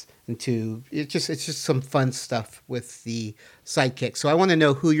princess. It's just some fun stuff with the sidekick. So I want to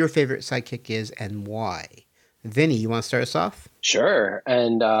know who your favorite sidekick is and why. Vinny, you want to start us off? Sure.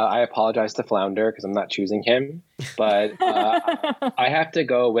 And I apologize to Flounder because I'm not choosing him, but I have to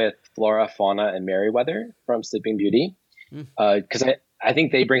go with Flora, Fauna, and Merryweather from Sleeping Beauty because I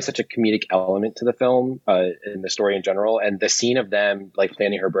think they bring such a comedic element to the film and the story in general. And the scene of them like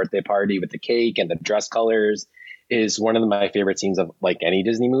planning her birthday party with the cake and the dress colors is one of my favorite scenes of like any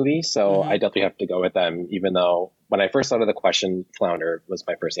Disney movie. So I definitely have to go with them, even though when I first thought of the question, Flounder was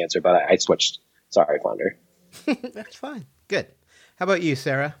my first answer, but I switched. Sorry, Flounder. That's fine. Good. How about you,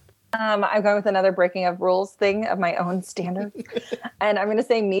 Sarah? I'm going with another breaking of rules thing of my own standard. And I'm going to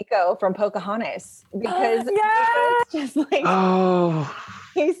say Miko from Pocahontas because it's just like,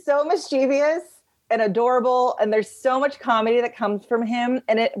 he's so mischievous and adorable. And there's so much comedy that comes from him.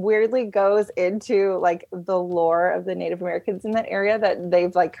 And it weirdly goes into like the lore of the Native Americans in that area that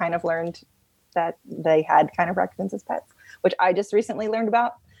they've like kind of learned that they had kind of raccoons as pets, which I just recently learned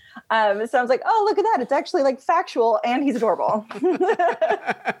about. So I was like, oh, look at that. It's actually like factual and he's adorable.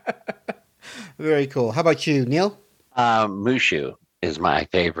 Very cool. How about you, Neil? Mushu is my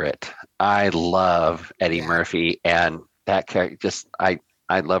favorite. I love Eddie Murphy, and that character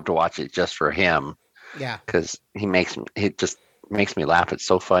I'd love to watch it just for him. Yeah. Because it just makes me laugh. It's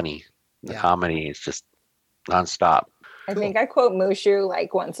so funny. The comedy is just nonstop. I think I quote Mushu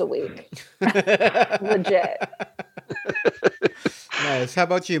like once a week. Legit. Nice. How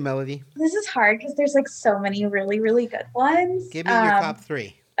about you, Melody? This is hard because there's like so many really, really good ones. Give me your top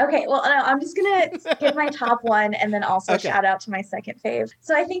three. Okay, well, no, I'm just going to give my top one and then also shout out to my second fave.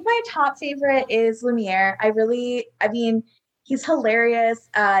 So I think my top favorite is Lumiere. He's hilarious.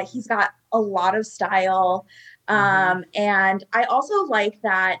 He's got a lot of style. And I also like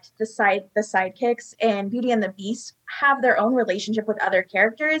that the sidekicks in Beauty and the Beast have their own relationship with other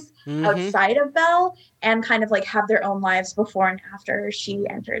characters outside of Belle and kind of like have their own lives before and after she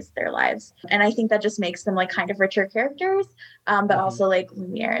enters their lives. And I think that just makes them like kind of richer characters. But also like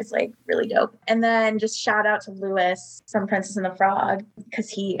Lumiere is like really dope. And then just shout out to Louis from Princess and the Frog because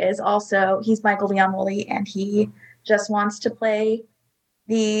he's Michael Leon Woolley and he just wants to play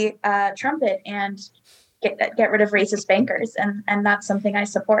the trumpet and get rid of racist bankers, and that's something I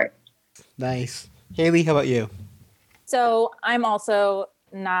support. Nice. Haley, how about you? So I'm also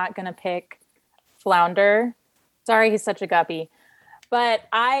not gonna pick Flounder. Sorry, he's such a guppy. But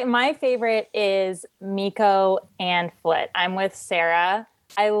my favorite is Miko and Flit. I'm with Sarah.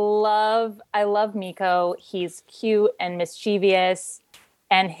 I love Miko. He's cute and mischievous,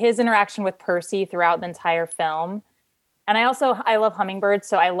 and his interaction with Percy throughout the entire film. And I love hummingbirds,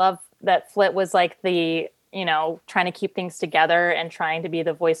 so I love that Flit was like the, trying to keep things together and trying to be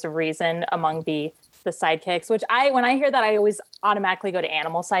the voice of reason among the sidekicks, which when I hear that, I always automatically go to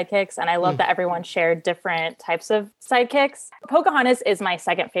animal sidekicks. And I love that everyone shared different types of sidekicks. Pocahontas is my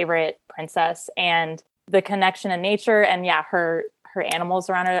second favorite princess, and the connection in nature and her animals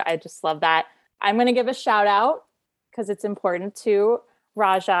around her. I just love that. I'm going to give a shout out because it's important to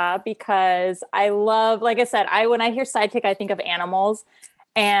Raja, because I love, like I said, when I hear sidekick, I think of animals,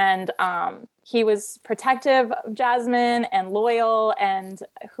 and he was protective of Jasmine and loyal, and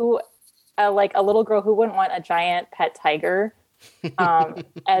who like a little girl who wouldn't want a giant pet tiger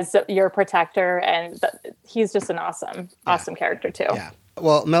as your protector, and he's just an awesome character too. Yeah.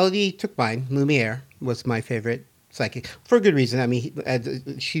 Well, Melody took mine. Lumiere was my favorite sidekick for a good reason. I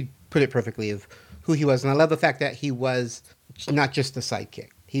mean, she put it perfectly of who he was, and I love the fact that he was not just a sidekick.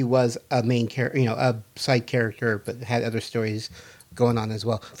 He was a main character, a side character, but had other stories going on as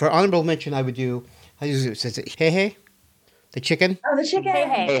well. For honorable mention, I would do. How do you say it? Hey, the chicken. Oh, the chicken.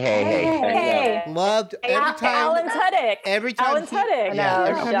 Hey. Loved every time. Alan Tudyk. Every time. Alan Tudyk. Yeah,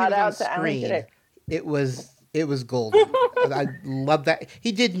 every time he Shout was out on to Alan screen, Tudyk. it was golden. I love that.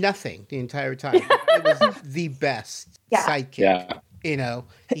 He did nothing the entire time. It was the best sidekick. Yeah. He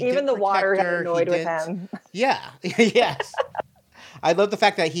Even the didn't water protect got her, annoyed he with didn't- him. Yeah. Yes. I love the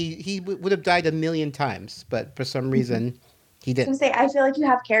fact that he would have died a million times, but for some reason he I didn't. was gonna say, I feel like you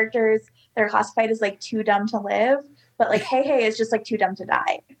have characters that are classified as like too dumb to live, but like Hey is just like too dumb to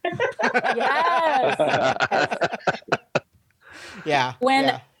die. Yes. Yeah.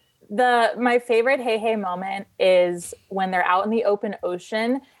 When my favorite Hey moment is when they're out in the open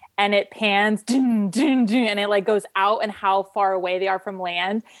ocean and it pans and it like goes out and how far away they are from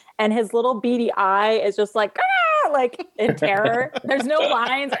land, and his little beady eye is just like like in terror. There's no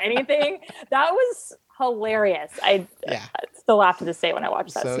lines or anything. That was hilarious. I still laugh to this day when I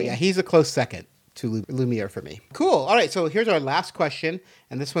watch that So scene. yeah, he's a close second to Lumiere for me. Cool. All right, so here's our last question,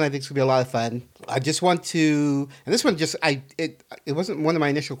 and this one I think is gonna be a lot of fun. I just want to, and this one just it wasn't one of my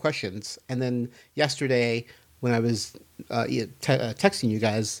initial questions, and then yesterday when I was texting you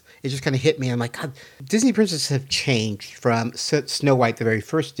guys, it just kind of hit me. I'm like, God, Disney princesses have changed from Snow White, the very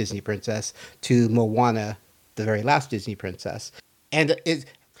first Disney princess, to Moana, the very last Disney princess. And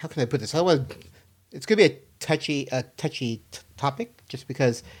how can I put this? It's going to be a touchy topic, just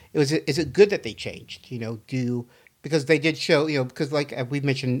because is it good that they changed? Because they did show, because like we've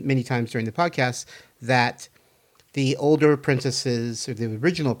mentioned many times during the podcast, that the older princesses, or the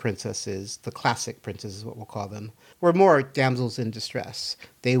original princesses, the classic princesses, what we'll call them, were more damsels in distress.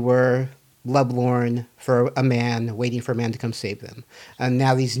 They were lovelorn for a man, waiting for a man to come save them. And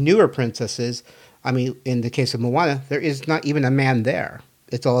now these newer princesses, I mean, in the case of Moana, there is not even a man there.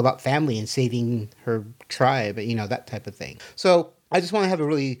 It's all about family and saving her tribe, that type of thing. So I just want to have a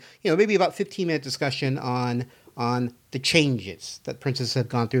really, maybe about 15-minute discussion on the changes that princesses have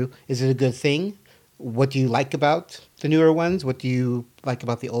gone through. Is it a good thing? What do you like about the newer ones? What do you like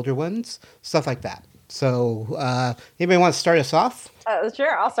about the older ones? Stuff like that. So anybody want to start us off?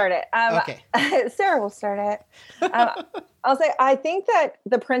 Sure, I'll start it. Okay. Sarah will start it. I'll say, I think that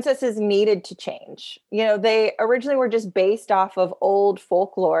the princesses needed to change. They originally were just based off of old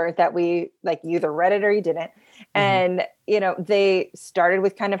folklore that we, like, you either read it or you didn't. And, they started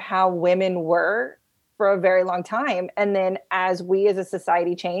with kind of how women were for a very long time. And then as we as a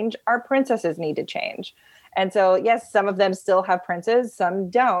society change, our princesses need to change. And so, yes, some of them still have princes,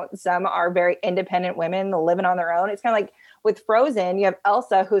 some don't. Some are very independent women living on their own. It's kind of like with Frozen, you have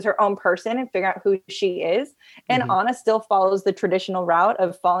Elsa, who's her own person and figure out who she is. And Anna still follows the traditional route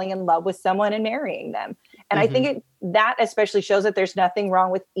of falling in love with someone and marrying them. And I think that especially shows that there's nothing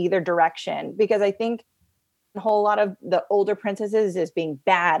wrong with either direction, because I think a whole lot of the older princesses is being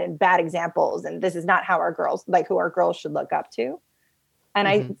bad and bad examples. And this is not how our girls, like who our girls should look up to.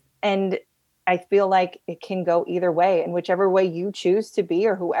 And I feel like it can go either way, and whichever way you choose to be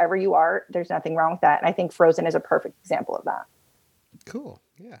or whoever you are, there's nothing wrong with that. And I think Frozen is a perfect example of that. Cool.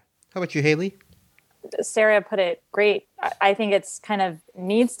 Yeah. How about you, Haley? Sarah put it great. I think it's kind of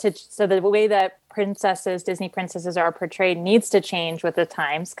needs to, so the way that Disney princesses are portrayed needs to change with the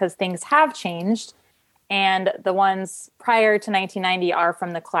times, because things have changed. And the ones prior to 1990 are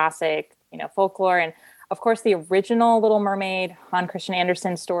from the classic, folklore. And of course, the original Little Mermaid, Hans Christian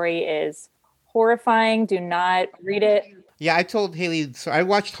Andersen story is horrifying. Do not read it. Yeah, I told Haley, so I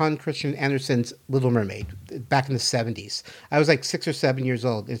watched Hans Christian Andersen's Little Mermaid back in the 70s. I was like 6 or 7 years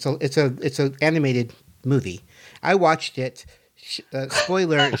old. It's an animated movie. I watched it.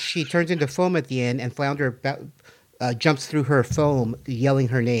 Spoiler, she turns into foam at the end, and Flounder jumps through her foam yelling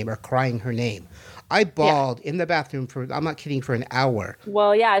her name or crying her name. I bawled in the bathroom I'm not kidding, for an hour.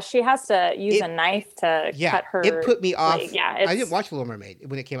 Well, yeah, she has to use a knife to cut her. It put me off. Like, I didn't watch Little Mermaid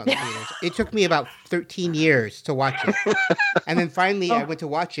when it came out in the theaters. It took me about 13 years to watch it. And then finally I went to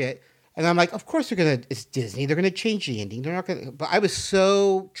watch it, and I'm like, of course it's Disney. They're going to change the ending. They're not going to. But I was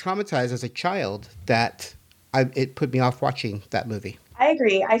so traumatized as a child that it put me off watching that movie. I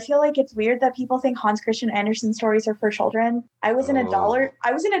agree. I feel like it's weird that people think Hans Christian Andersen stories are for children. I was in a Dollar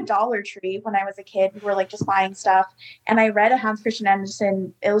Tree when I was a kid. We were like just buying stuff, and I read a Hans Christian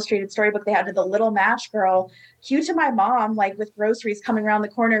Andersen illustrated storybook they had to the Little Match Girl. Cue to my mom, like with groceries coming around the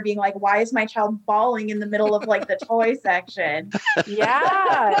corner, being like, "Why is my child bawling in the middle of like the toy section?"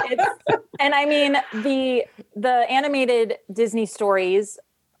 Yeah, and I mean the animated Disney stories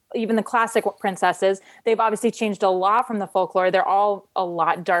even the classic princesses, they've obviously changed a lot from the folklore. They're all a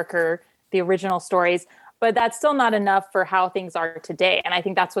lot darker, the original stories, but that's still not enough for how things are today. And I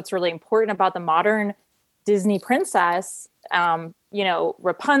think that's what's really important about the modern Disney princess,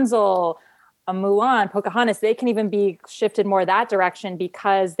 Rapunzel, Mulan, Pocahontas, they can even be shifted more that direction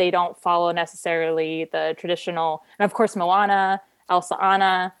because they don't follow necessarily the traditional, and of course, Moana, Elsa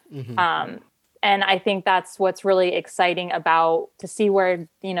Anna. Mm-hmm. And I think that's what's really exciting about to see where,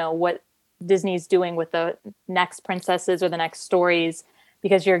 what Disney's doing with the next princesses or the next stories,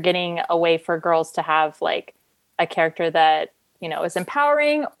 because you're getting a way for girls to have like a character that, is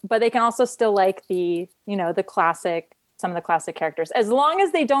empowering, but they can also still like the some of the classic characters, as long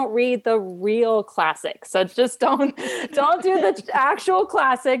as they don't read the real classic. So just don't do the actual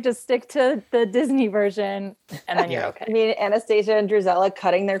classic, just stick to the Disney version and then you're okay. I mean, Anastasia and Drizella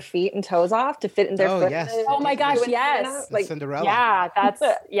cutting their feet and toes off to fit in their foot. Yes. Oh my gosh, yes. Like Cinderella. Yeah, that's,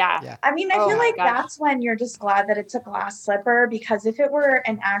 yeah. I mean, I feel like that's when you're just glad that it's a glass slipper, because if it were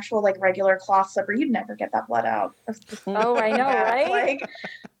an actual like regular cloth slipper, you'd never get that blood out. Oh, I know, right?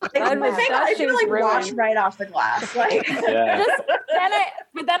 I feel like wash right off the glass. Like,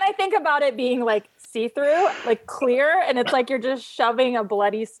 but then I think about it being like see-through, like clear, and it's like you're just shoving a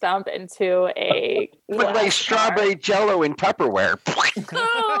bloody stump into a put like strawberry jello in Tupperware.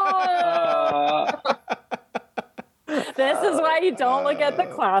 This is why you don't look at the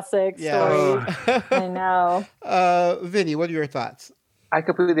classic stories. I know. Vinny, what are your thoughts? I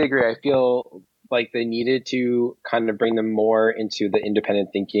completely agree. I feel like they needed to kind of bring them more into the independent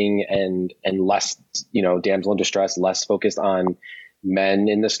thinking and less, damsel in distress, less focused on men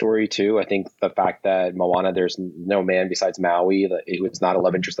in the story too. I think the fact that Moana, there's no man besides Maui, that it was not a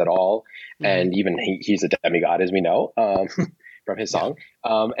love interest at all. Mm-hmm. And even he's a demigod, as we know, from his song.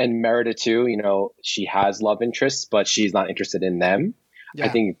 And Merida too, she has love interests, but she's not interested in them. Yeah. I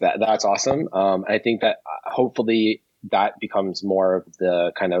think that's awesome. I think that hopefully that becomes more of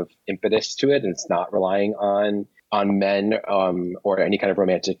the kind of impetus to it, and it's not relying on men or any kind of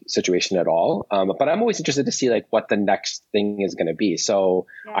romantic situation at all. But I'm always interested to see like what the next thing is going to be. So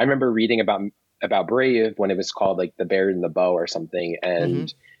I remember reading about Brave when it was called like The Bear and the Bow or something,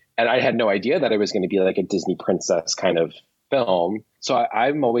 and I had no idea that it was going to be like a Disney princess kind of film. So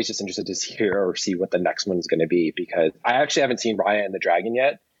I'm always just interested to see what the next one is going to be, because I actually haven't seen Raya and the Dragon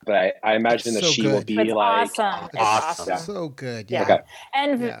yet. But I imagine that she will be it's like awesome. It's awesome. Yeah. So good. Yeah. Okay.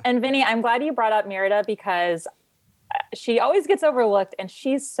 And Vinny, I'm glad you brought up Merida, because she always gets overlooked and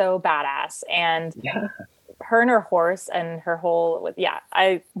she's so badass. And her and her horse and her whole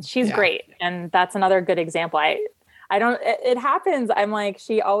she's great. And that's another good example. It happens. I'm like,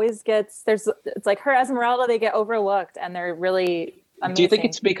 she always gets it's like her Esmeralda, they get overlooked and they're really amazing. Do you think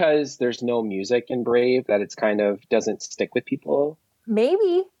it's because there's no music in Brave that it's kind of doesn't stick with people?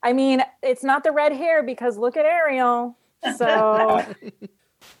 Maybe. I mean, it's not the red hair, because look at Ariel. So,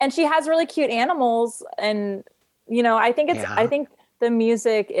 and she has really cute animals, and I think I think the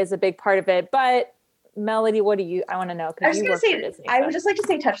music is a big part of it. But Melody, I want to know. I was going to say, I would just like to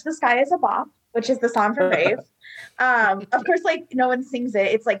say, "Touch the Sky" is a bop, which is the song from Brave. Of course, like no one sings it.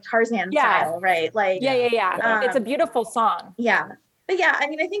 It's like Tarzan style, right? Like it's a beautiful song. Yeah, but I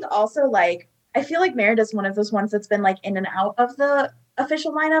mean, I think also like, I feel like Merida's one of those ones that's been like in and out of the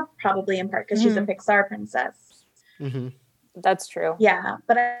official lineup, probably in part because she's a Pixar princess. Mm-hmm. That's true. Yeah,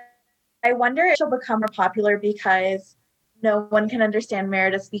 but I wonder if she'll become more popular because no one can understand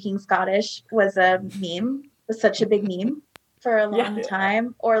Merida speaking Scottish was such a big meme for a long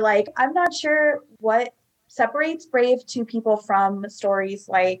time. Or like, I'm not sure what separates Brave to people from stories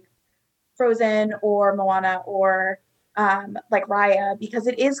like Frozen or Moana or like Raya, because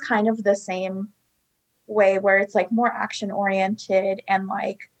it is kind of the same way where it's like more action oriented and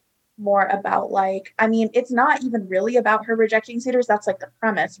like more about like, I mean, it's not even really about her rejecting suitors. That's like the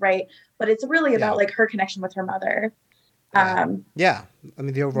premise, right? But it's really about like her connection with her mother. I mean,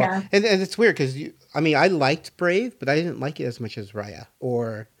 the overall, and it's weird because I liked Brave, but I didn't like it as much as Raya,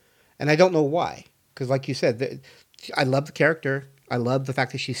 and I don't know why. Because like you said, I love the character. I love the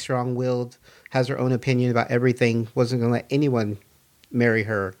fact that she's strong-willed, has her own opinion about everything, wasn't going to let anyone marry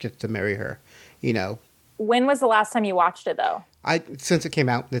her just to marry her, When was the last time you watched it, though? Since it came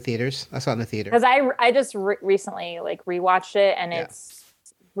out in the theaters. I saw it in the theater. Because I just recently rewatched it, and it's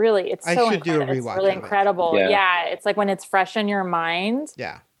really, it's so incredible. It's really incredible. Yeah, it's like when it's fresh in your mind.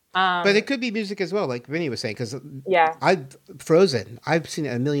 Yeah. But it could be music as well, like Vinny was saying, because Frozen, I've seen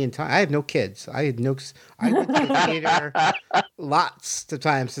it a million times. I have no kids. I went to the theater lots of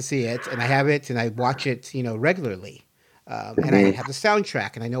times to see it, and I have it, and I watch it, regularly. And I have the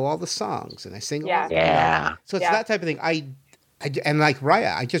soundtrack, and I know all the songs, and I sing all. Yeah. So it's that type of thing. And like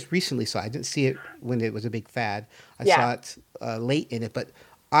Raya, I just recently saw. I didn't see it when it was a big fad. I saw it late in it, but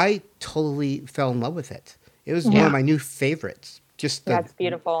I totally fell in love with it. It was one of my new favorites. It's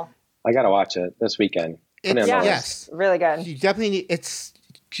beautiful. I gotta watch it this weekend. Yes, really good. You definitely need. It's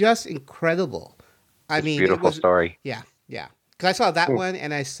just incredible. I mean, beautiful story. Yeah. Because I saw that one,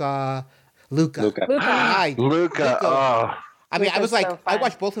 and I saw Luca. Luca. Oh. I mean, Luca's I was like, so I fun.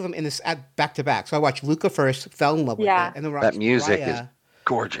 watched both of them in this back to back. So I watched Luca first, fell in love with it, and then that music Raya. is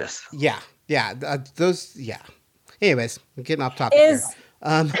gorgeous. Yeah. Those. Yeah. Anyways, I'm getting off topic.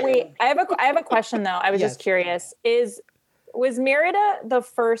 Wait, I have a question though. I was just curious. Was Merida the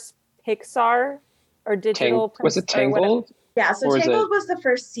first Pixar or digital? Was it Tangled? Yeah, so Tangled was the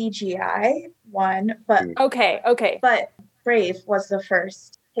first CGI one, but okay. But Brave was the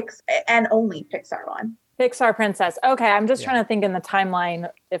first and only Pixar one. Pixar Princess. Okay, I'm just trying to think in the timeline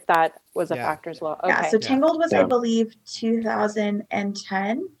if that was a factor as well. Okay. Yeah, so Tangled was, I believe,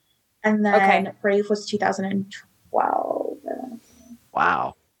 2010, and then Brave was 2012.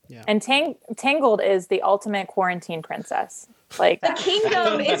 Wow. Yeah. And Tangled is the ultimate quarantine princess. Like the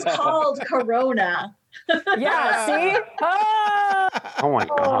kingdom is called Corona. Yeah, see? Oh my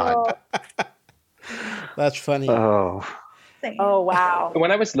God. That's funny. Oh wow.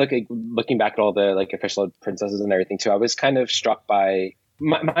 When I was looking back at all the like official princesses and everything too, I was kind of struck by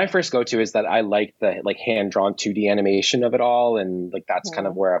my first go-to is that I like the like hand-drawn 2D animation of it all, and like that's kind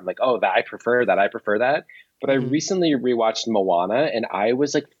of where I'm like, oh, that I prefer that. But I recently rewatched Moana, and I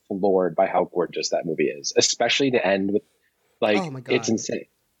was like floored by how gorgeous that movie is, especially the end with like, oh my God. It's insane.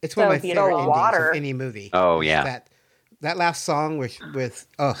 It's one of my favorite endings of any movie. Oh yeah. That last song with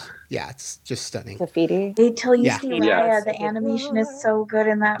it's just stunning. Wait till you see Raya. The animation is so good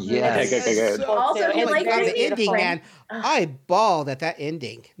in that movie. Good. Also, the ending, man. I bawled at that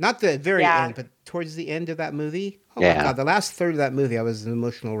ending. Not the very end, but towards the end of that movie. Oh my God, the last third of that movie, I was an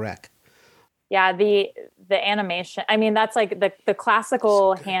emotional wreck. Yeah, the animation. I mean, that's like the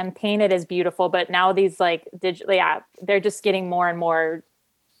classical hand painted is beautiful, but now these like digital, they're just getting more and more.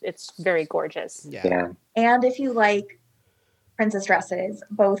 It's very gorgeous. Yeah. And if you like princess dresses,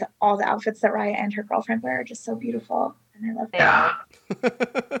 all the outfits that Raya and her girlfriend wear are just so beautiful, and I love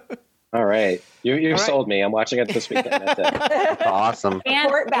them. All right, you sold me. I'm watching it this weekend. That's it. That's awesome.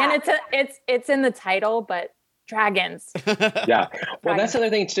 And it's in the title, but dragons. Yeah. Well, that's the other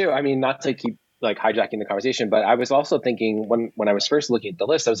thing too. I mean, not to keep like hijacking the conversation, but I was also thinking when I was first looking at the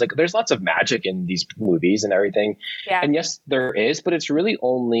list, I was like, there's lots of magic in these movies and everything. Yeah. And yes, there is, but it's really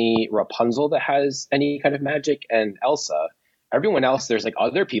only Rapunzel that has any kind of magic, and Elsa. Everyone else, there's like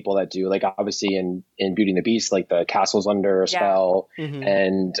other people that do, like obviously in Beauty and the Beast, like the castle's under a spell,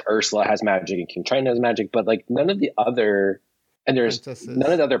 and Ursula has magic and King Triton has magic, but like none of the other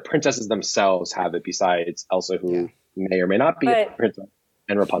princesses themselves have it besides Elsa, who may or may not be a princess,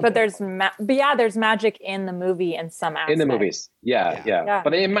 and Rapunzel. But there's magic in the movie in some aspects. In the movies, yeah.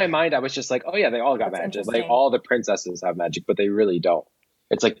 But in my mind, I was just like, oh yeah, they all got magic. Like all the princesses have magic, but they really don't.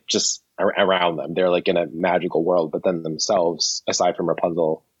 It's like just around them. They're like in a magical world, but then themselves, aside from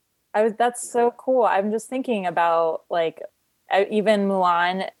Rapunzel. That's so cool. I'm just thinking about like even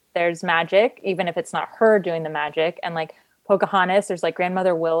Mulan, there's magic, even if it's not her doing the magic. And like Pocahontas, there's like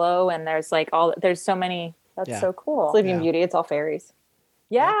Grandmother Willow, and there's like there's so many. That's so cool. Sleeping Beauty, it's all fairies.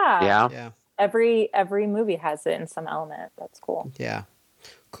 Yeah. Every movie has it in some element. That's cool. Yeah.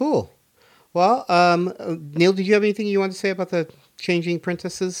 Cool. Well, Neil, did you have anything you want to say about the changing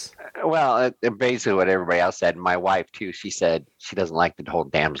princesses? Well, basically what everybody else said. My wife too. She said she doesn't like the whole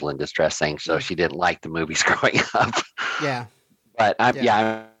damsel in distress thing, so she didn't like the movies growing up. Yeah. But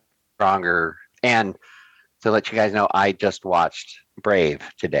I'm stronger. And to let you guys know, I just watched Brave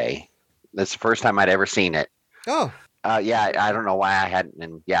today. That's the first time I'd ever seen it. Oh. I don't know why I hadn't.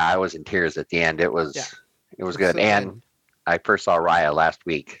 And I was in tears at the end. It was good. So and good. I first saw Raya last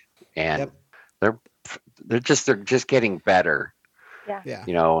week, and they're just getting better. Yeah.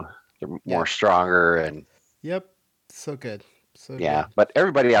 You know, they're more stronger and. Yep. So good. So yeah, good. but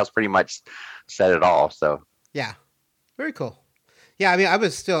everybody else pretty much said it all. So yeah, very cool. Yeah, I mean, I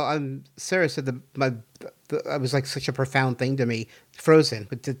was still. Sarah said it was like such a profound thing to me. Frozen,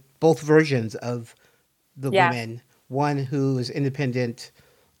 but both versions of the woman. One who is independent,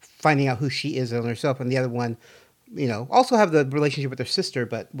 finding out who she is on herself, and the other one, also have the relationship with her sister,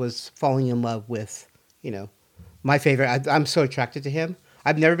 but was falling in love with, my favorite. I'm so attracted to him.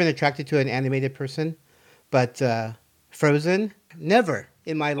 I've never been attracted to an animated person, but Frozen, never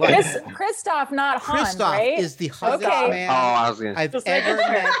in my life. Kristoff, not Han, Kristoff right? is the hottest man I've ever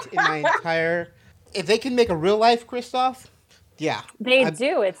met in my entire. If they can make a real life Kristoff, Yeah. They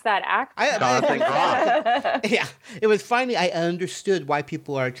do. It's that act. Jonathan Groff. Yeah. It was finally, I understood why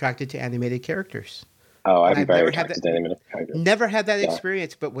people are attracted to animated characters. Oh, I'm I've very never attracted had to animated characters. Never had that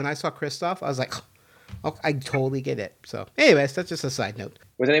experience, but when I saw Kristoff, I was like, oh, I totally get it. So, anyways, that's just a side note.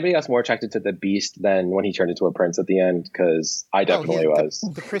 Was anybody else more attracted to the Beast than when he turned into a prince at the end? Because I definitely was.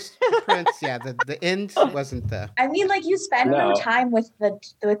 The prince, yeah. The end wasn't the. I mean, like you spend no time with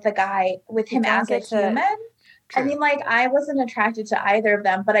the guy, with him as a human. True. I mean, like I wasn't attracted to either of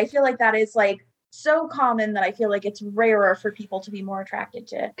them, but I feel like that is like so common that I feel like it's rarer for people to be more attracted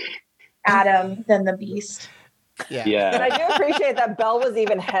to Adam than the Beast. Yeah. And I do appreciate that Belle was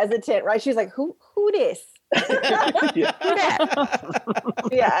even hesitant, right? She's like, who this?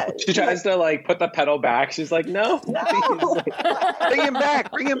 Yeah. She tries to like put the pedal back. She's like, no. Bring him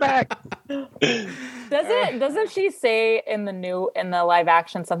back. Doesn't she say in the live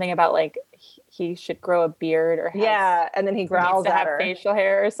action something about like he should grow a beard or and then he growls at her, facial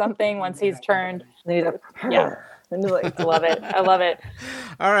hair or something once he's turned. And he's like, and like, love it. I love it.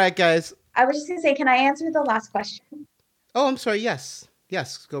 All right, guys. I was just gonna say, can I answer the last question? Oh, I'm sorry. Yes,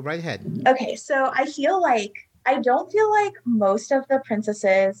 go right ahead. Okay, so I don't feel like most of the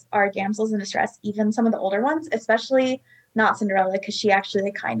princesses are damsels in distress, even some of the older ones, especially not Cinderella, because she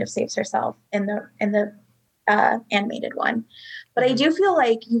actually kind of saves herself in the animated one. But I do feel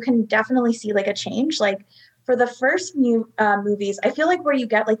like you can definitely see like a change. Like for the first movies, I feel like where you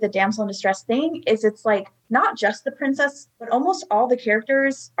get like the damsel in distress thing is it's like not just the princess, but almost all the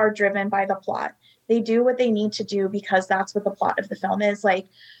characters are driven by the plot. They do what they need to do because that's what the plot of the film is. Like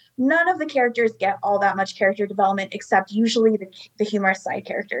none of the characters get all that much character development except usually the humorous side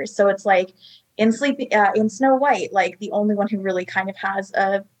characters. So it's like in Snow White, like the only one who really kind of has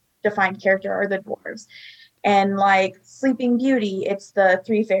a defined character are the dwarves. And like Sleeping Beauty, it's the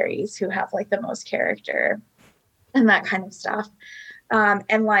three fairies who have like the most character and that kind of stuff.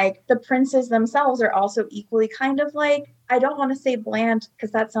 And like the princes themselves are also equally kind of like, I don't want to say bland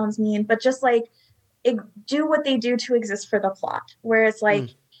because that sounds mean, but just like do what they do to exist for the plot. Whereas like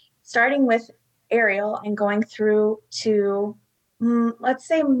starting with Ariel and going through to, let's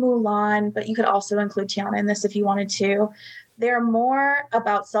say Mulan, but you could also include Tiana in this if you wanted to. They're more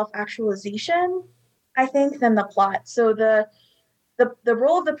about self-actualization, I think, than the plot. So the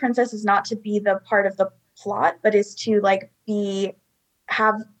role of the princess is not to be the part of the plot, but is to like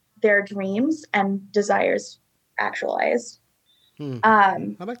have their dreams and desires actualized.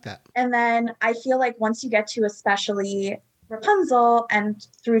 I like that. And then I feel like once you get to especially Rapunzel and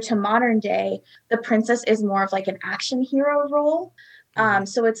through to modern day, the princess is more of like an action hero role.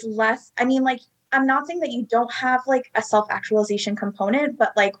 So it's less, I mean, like, I'm not saying that you don't have like a self-actualization component,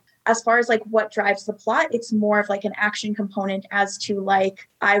 but like, as far as like what drives the plot, it's more of like an action component as to like,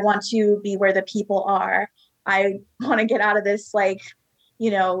 I want to be where the people are. I want to get out of this, like,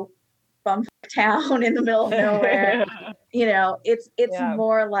 bum town in the middle of nowhere. It's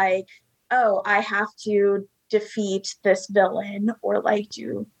more like, oh, I have to defeat this villain or like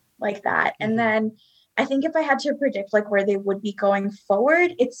do like that. And then I think if I had to predict like where they would be going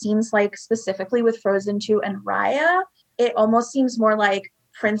forward, it seems like specifically with Frozen 2 and Raya, it almost seems more like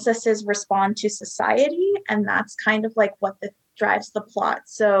princesses respond to society, and that's kind of like what drives the plot.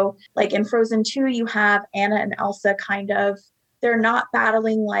 So like in Frozen 2, you have Anna and Elsa kind of, they're not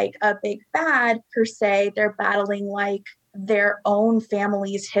battling like a big bad per se, they're battling like their own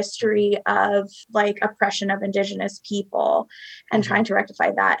family's history of like oppression of indigenous people and trying to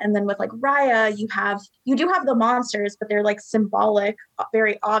rectify that. And then with like Raya, you do have the monsters, but they're like symbolic,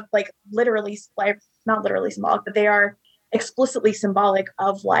 very odd, like literally, like not literally symbolic, but they are explicitly symbolic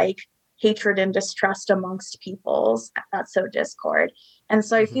of like hatred and distrust amongst peoples that sow discord. And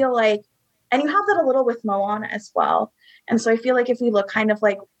so I feel like, and you have that a little with Moana as well. And so I feel like if we look kind of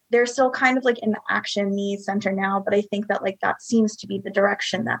like, they're still kind of like in the action need center now, but I think that like that seems to be the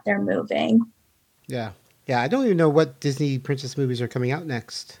direction that they're moving. Yeah. I don't even know what Disney princess movies are coming out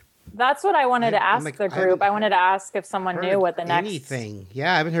next. That's what I wanted to ask the group. I wanted to ask if someone knew what the next anything.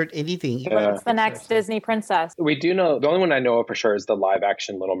 Yeah, I haven't heard anything. What's the next Disney princess? We do know, the only one I know of for sure is the live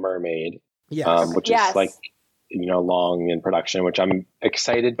action Little Mermaid. Yes. Which is like, long in production, which I'm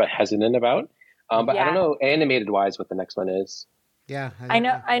excited but hesitant about. But I don't know animated wise what the next one is. Yeah. I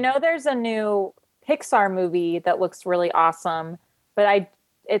know there's a new Pixar movie that looks really awesome, but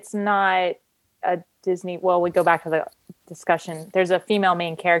it's not a Disney. Well, we go back to the discussion. There's a female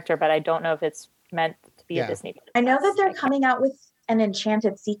main character, but I don't know if it's meant to be a Disney. I know that they're coming out with an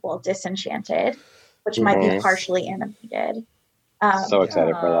Enchanted sequel, Disenchanted, which might be partially animated. So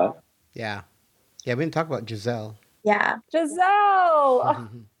excited for that. Yeah. We didn't talk about Giselle. Yeah. Giselle! All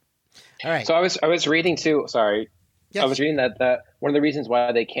right. So I was reading too, sorry. Yes. I was reading that one of the reasons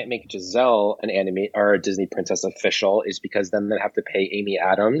why they can't make Giselle an anime or a Disney princess official is because then they'd have to pay Amy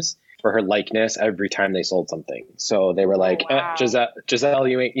Adams for her likeness every time they sold something. So they were like, wow. Giselle,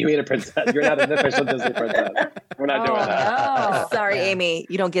 you ain't a princess. You're not an official Disney princess. We're not doing that. No. Sorry, Amy,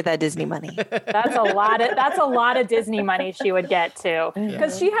 you don't get that Disney money. That's a lot of Disney money she would get too,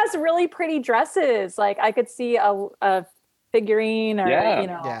 because she has really pretty dresses. Like I could see a figurine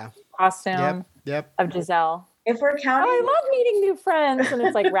or costume of Giselle. If we're counting, I love meeting new friends, and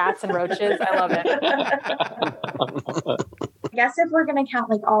it's like rats and roaches. I love it. I guess if we're going to count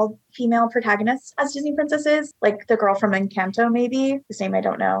like all female protagonists as Disney princesses, like the girl from Encanto, maybe the same. I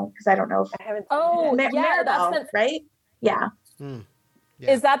don't know because I don't know. I haven't. Oh, yeah, Maribel, right? Yeah.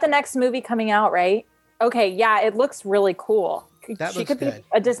 Yeah. Is that the next movie coming out? Right. Okay. Yeah, it looks really cool. She could be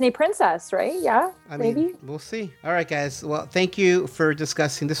a Disney princess, right? Yeah, maybe. We'll see. All right, guys. Well, thank you for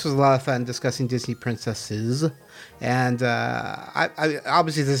discussing. This was a lot of fun discussing Disney princesses. And I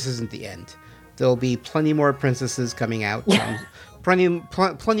obviously, this isn't the end. There'll be plenty more princesses coming out.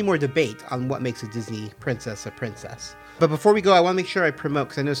 Plenty more debate on what makes a Disney princess a princess. But before we go, I want to make sure I promote,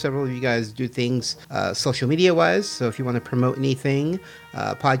 because I know several of you guys do things social media-wise. So if you want to promote anything,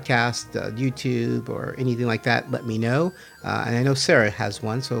 podcast, YouTube, or anything like that, let me know. And I know Sarah has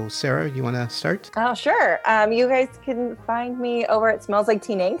one. So Sarah, you want to start? Oh, sure. You guys can find me over at Smells Like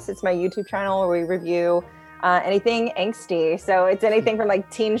Teen Angst. It's my YouTube channel where we review anything angsty. So it's anything from like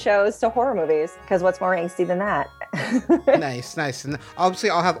teen shows to horror movies, because what's more angsty than that? Nice. And obviously,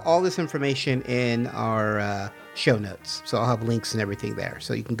 I'll have all this information in our show notes. So I'll have links and everything there.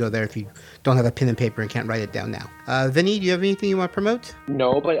 So you can go there if you don't have a pen and paper and can't write it down now. Vinny, do you have anything you want to promote?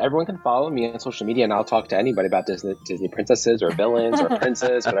 No, but everyone can follow me on social media, and I'll talk to anybody about Disney princesses or villains or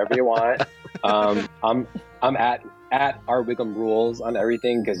princes, whatever you want. I'm at R Wiggum Rules on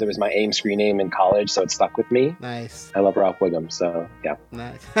everything, because it was my AIM screen name in college, so it stuck with me. Nice. I love Ralph Wiggum, so yeah.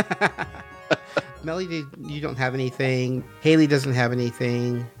 Nice. Melly, you don't have anything. Haley doesn't have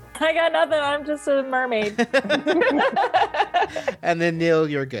anything. I got nothing. I'm just a mermaid. And then Neil,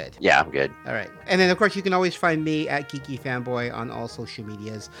 you're good. Yeah, I'm good. All right. And then, of course, you can always find me at Geeky Fanboy on all social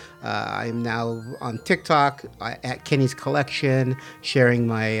medias. I am now on TikTok at Kenny's Collection, sharing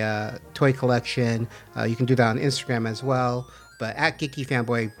my toy collection. You can do that on Instagram as well. But at Geeky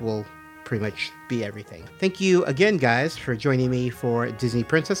Fanboy will pretty much be everything. Thank you again, guys, for joining me for Disney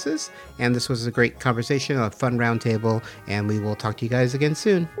Princesses. And this was a great conversation, a fun roundtable. And we will talk to you guys again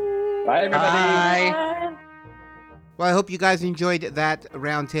soon. Bye, everybody. Bye. Well, I hope you guys enjoyed that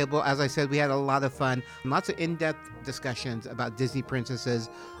roundtable. As I said, we had a lot of fun. Lots of in-depth discussions about Disney princesses,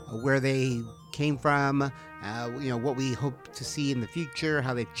 where they came from, what we hope to see in the future,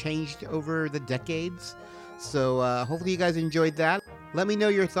 how they've changed over the decades. So hopefully you guys enjoyed that. Let me know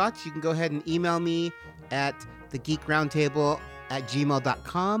your thoughts. You can go ahead and email me at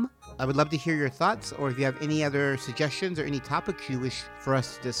thegeekroundtable@gmail.com. I would love to hear your thoughts, or if you have any other suggestions or any topics you wish for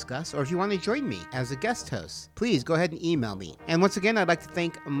us to discuss, or if you want to join me as a guest host, please go ahead and email me. And once again, I'd like to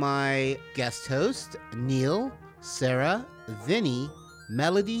thank my guest host, Neil, Sarah, Vinny,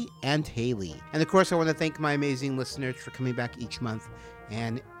 Melody, and Haley. And of course, I want to thank my amazing listeners for coming back each month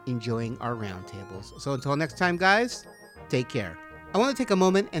and enjoying our roundtables. So until next time, guys, take care. I want to take a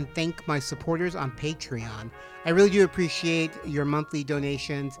moment and thank my supporters on Patreon. I really do appreciate your monthly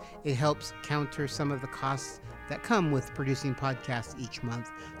donations. It helps counter some of the costs that come with producing podcasts each month.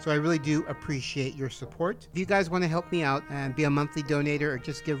 So I really do appreciate your support. If you guys want to help me out and be a monthly donator, or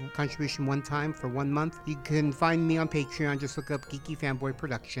just give a contribution one time for 1 month, you can find me on Patreon. Just look up Geeky Fanboy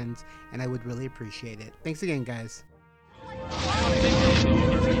Productions, and I would really appreciate it. Thanks again, guys.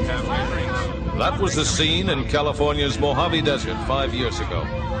 That was the scene in California's Mojave Desert 5 years ago.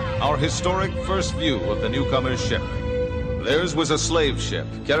 Our historic first view of the newcomer's ship. Theirs was a slave ship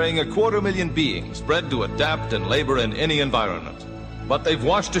carrying 250,000 beings bred to adapt and labor in any environment. But they've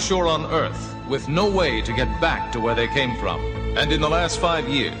washed ashore on Earth with no way to get back to where they came from. And in the last 5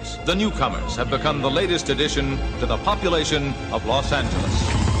 years, the newcomers have become the latest addition to the population of Los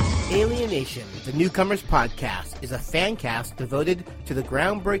Angeles. Alienation, the Newcomers Podcast, is a fan cast devoted to the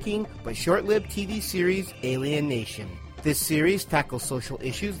groundbreaking but short-lived TV series Alien Nation. This series tackles social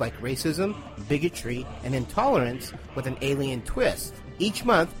issues like racism, bigotry, and intolerance with an alien twist. Each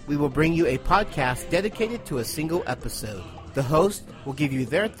month, we will bring you a podcast dedicated to a single episode. The host will give you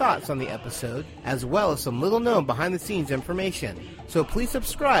their thoughts on the episode, as well as some little-known behind-the-scenes information. So please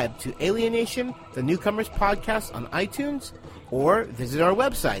subscribe to Alienation, the Newcomers Podcast on iTunes, or visit our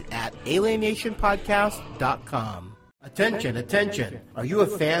website at alienationpodcast.com. A Attention, attention! Are you a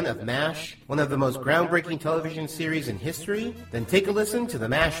fan of MASH, one of the most groundbreaking television series in history? Then take a listen to the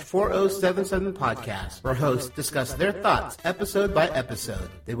MASH 4077 podcast, where hosts discuss their thoughts episode by episode.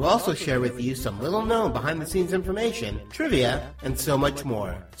 They will also share with you some little-known behind-the-scenes information, trivia, and so much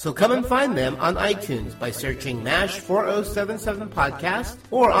more. So come and find them on iTunes by searching MASH 4077 podcast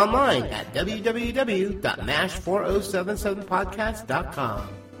or online at www.mash4077podcast.com.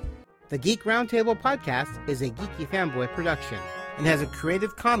 The Geek Roundtable podcast is a Geeky Fanboy production and has a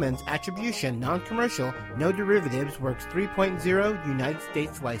Creative Commons Attribution, Non-Commercial, No Derivatives Works 3.0 United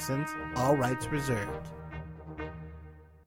States license, all rights reserved.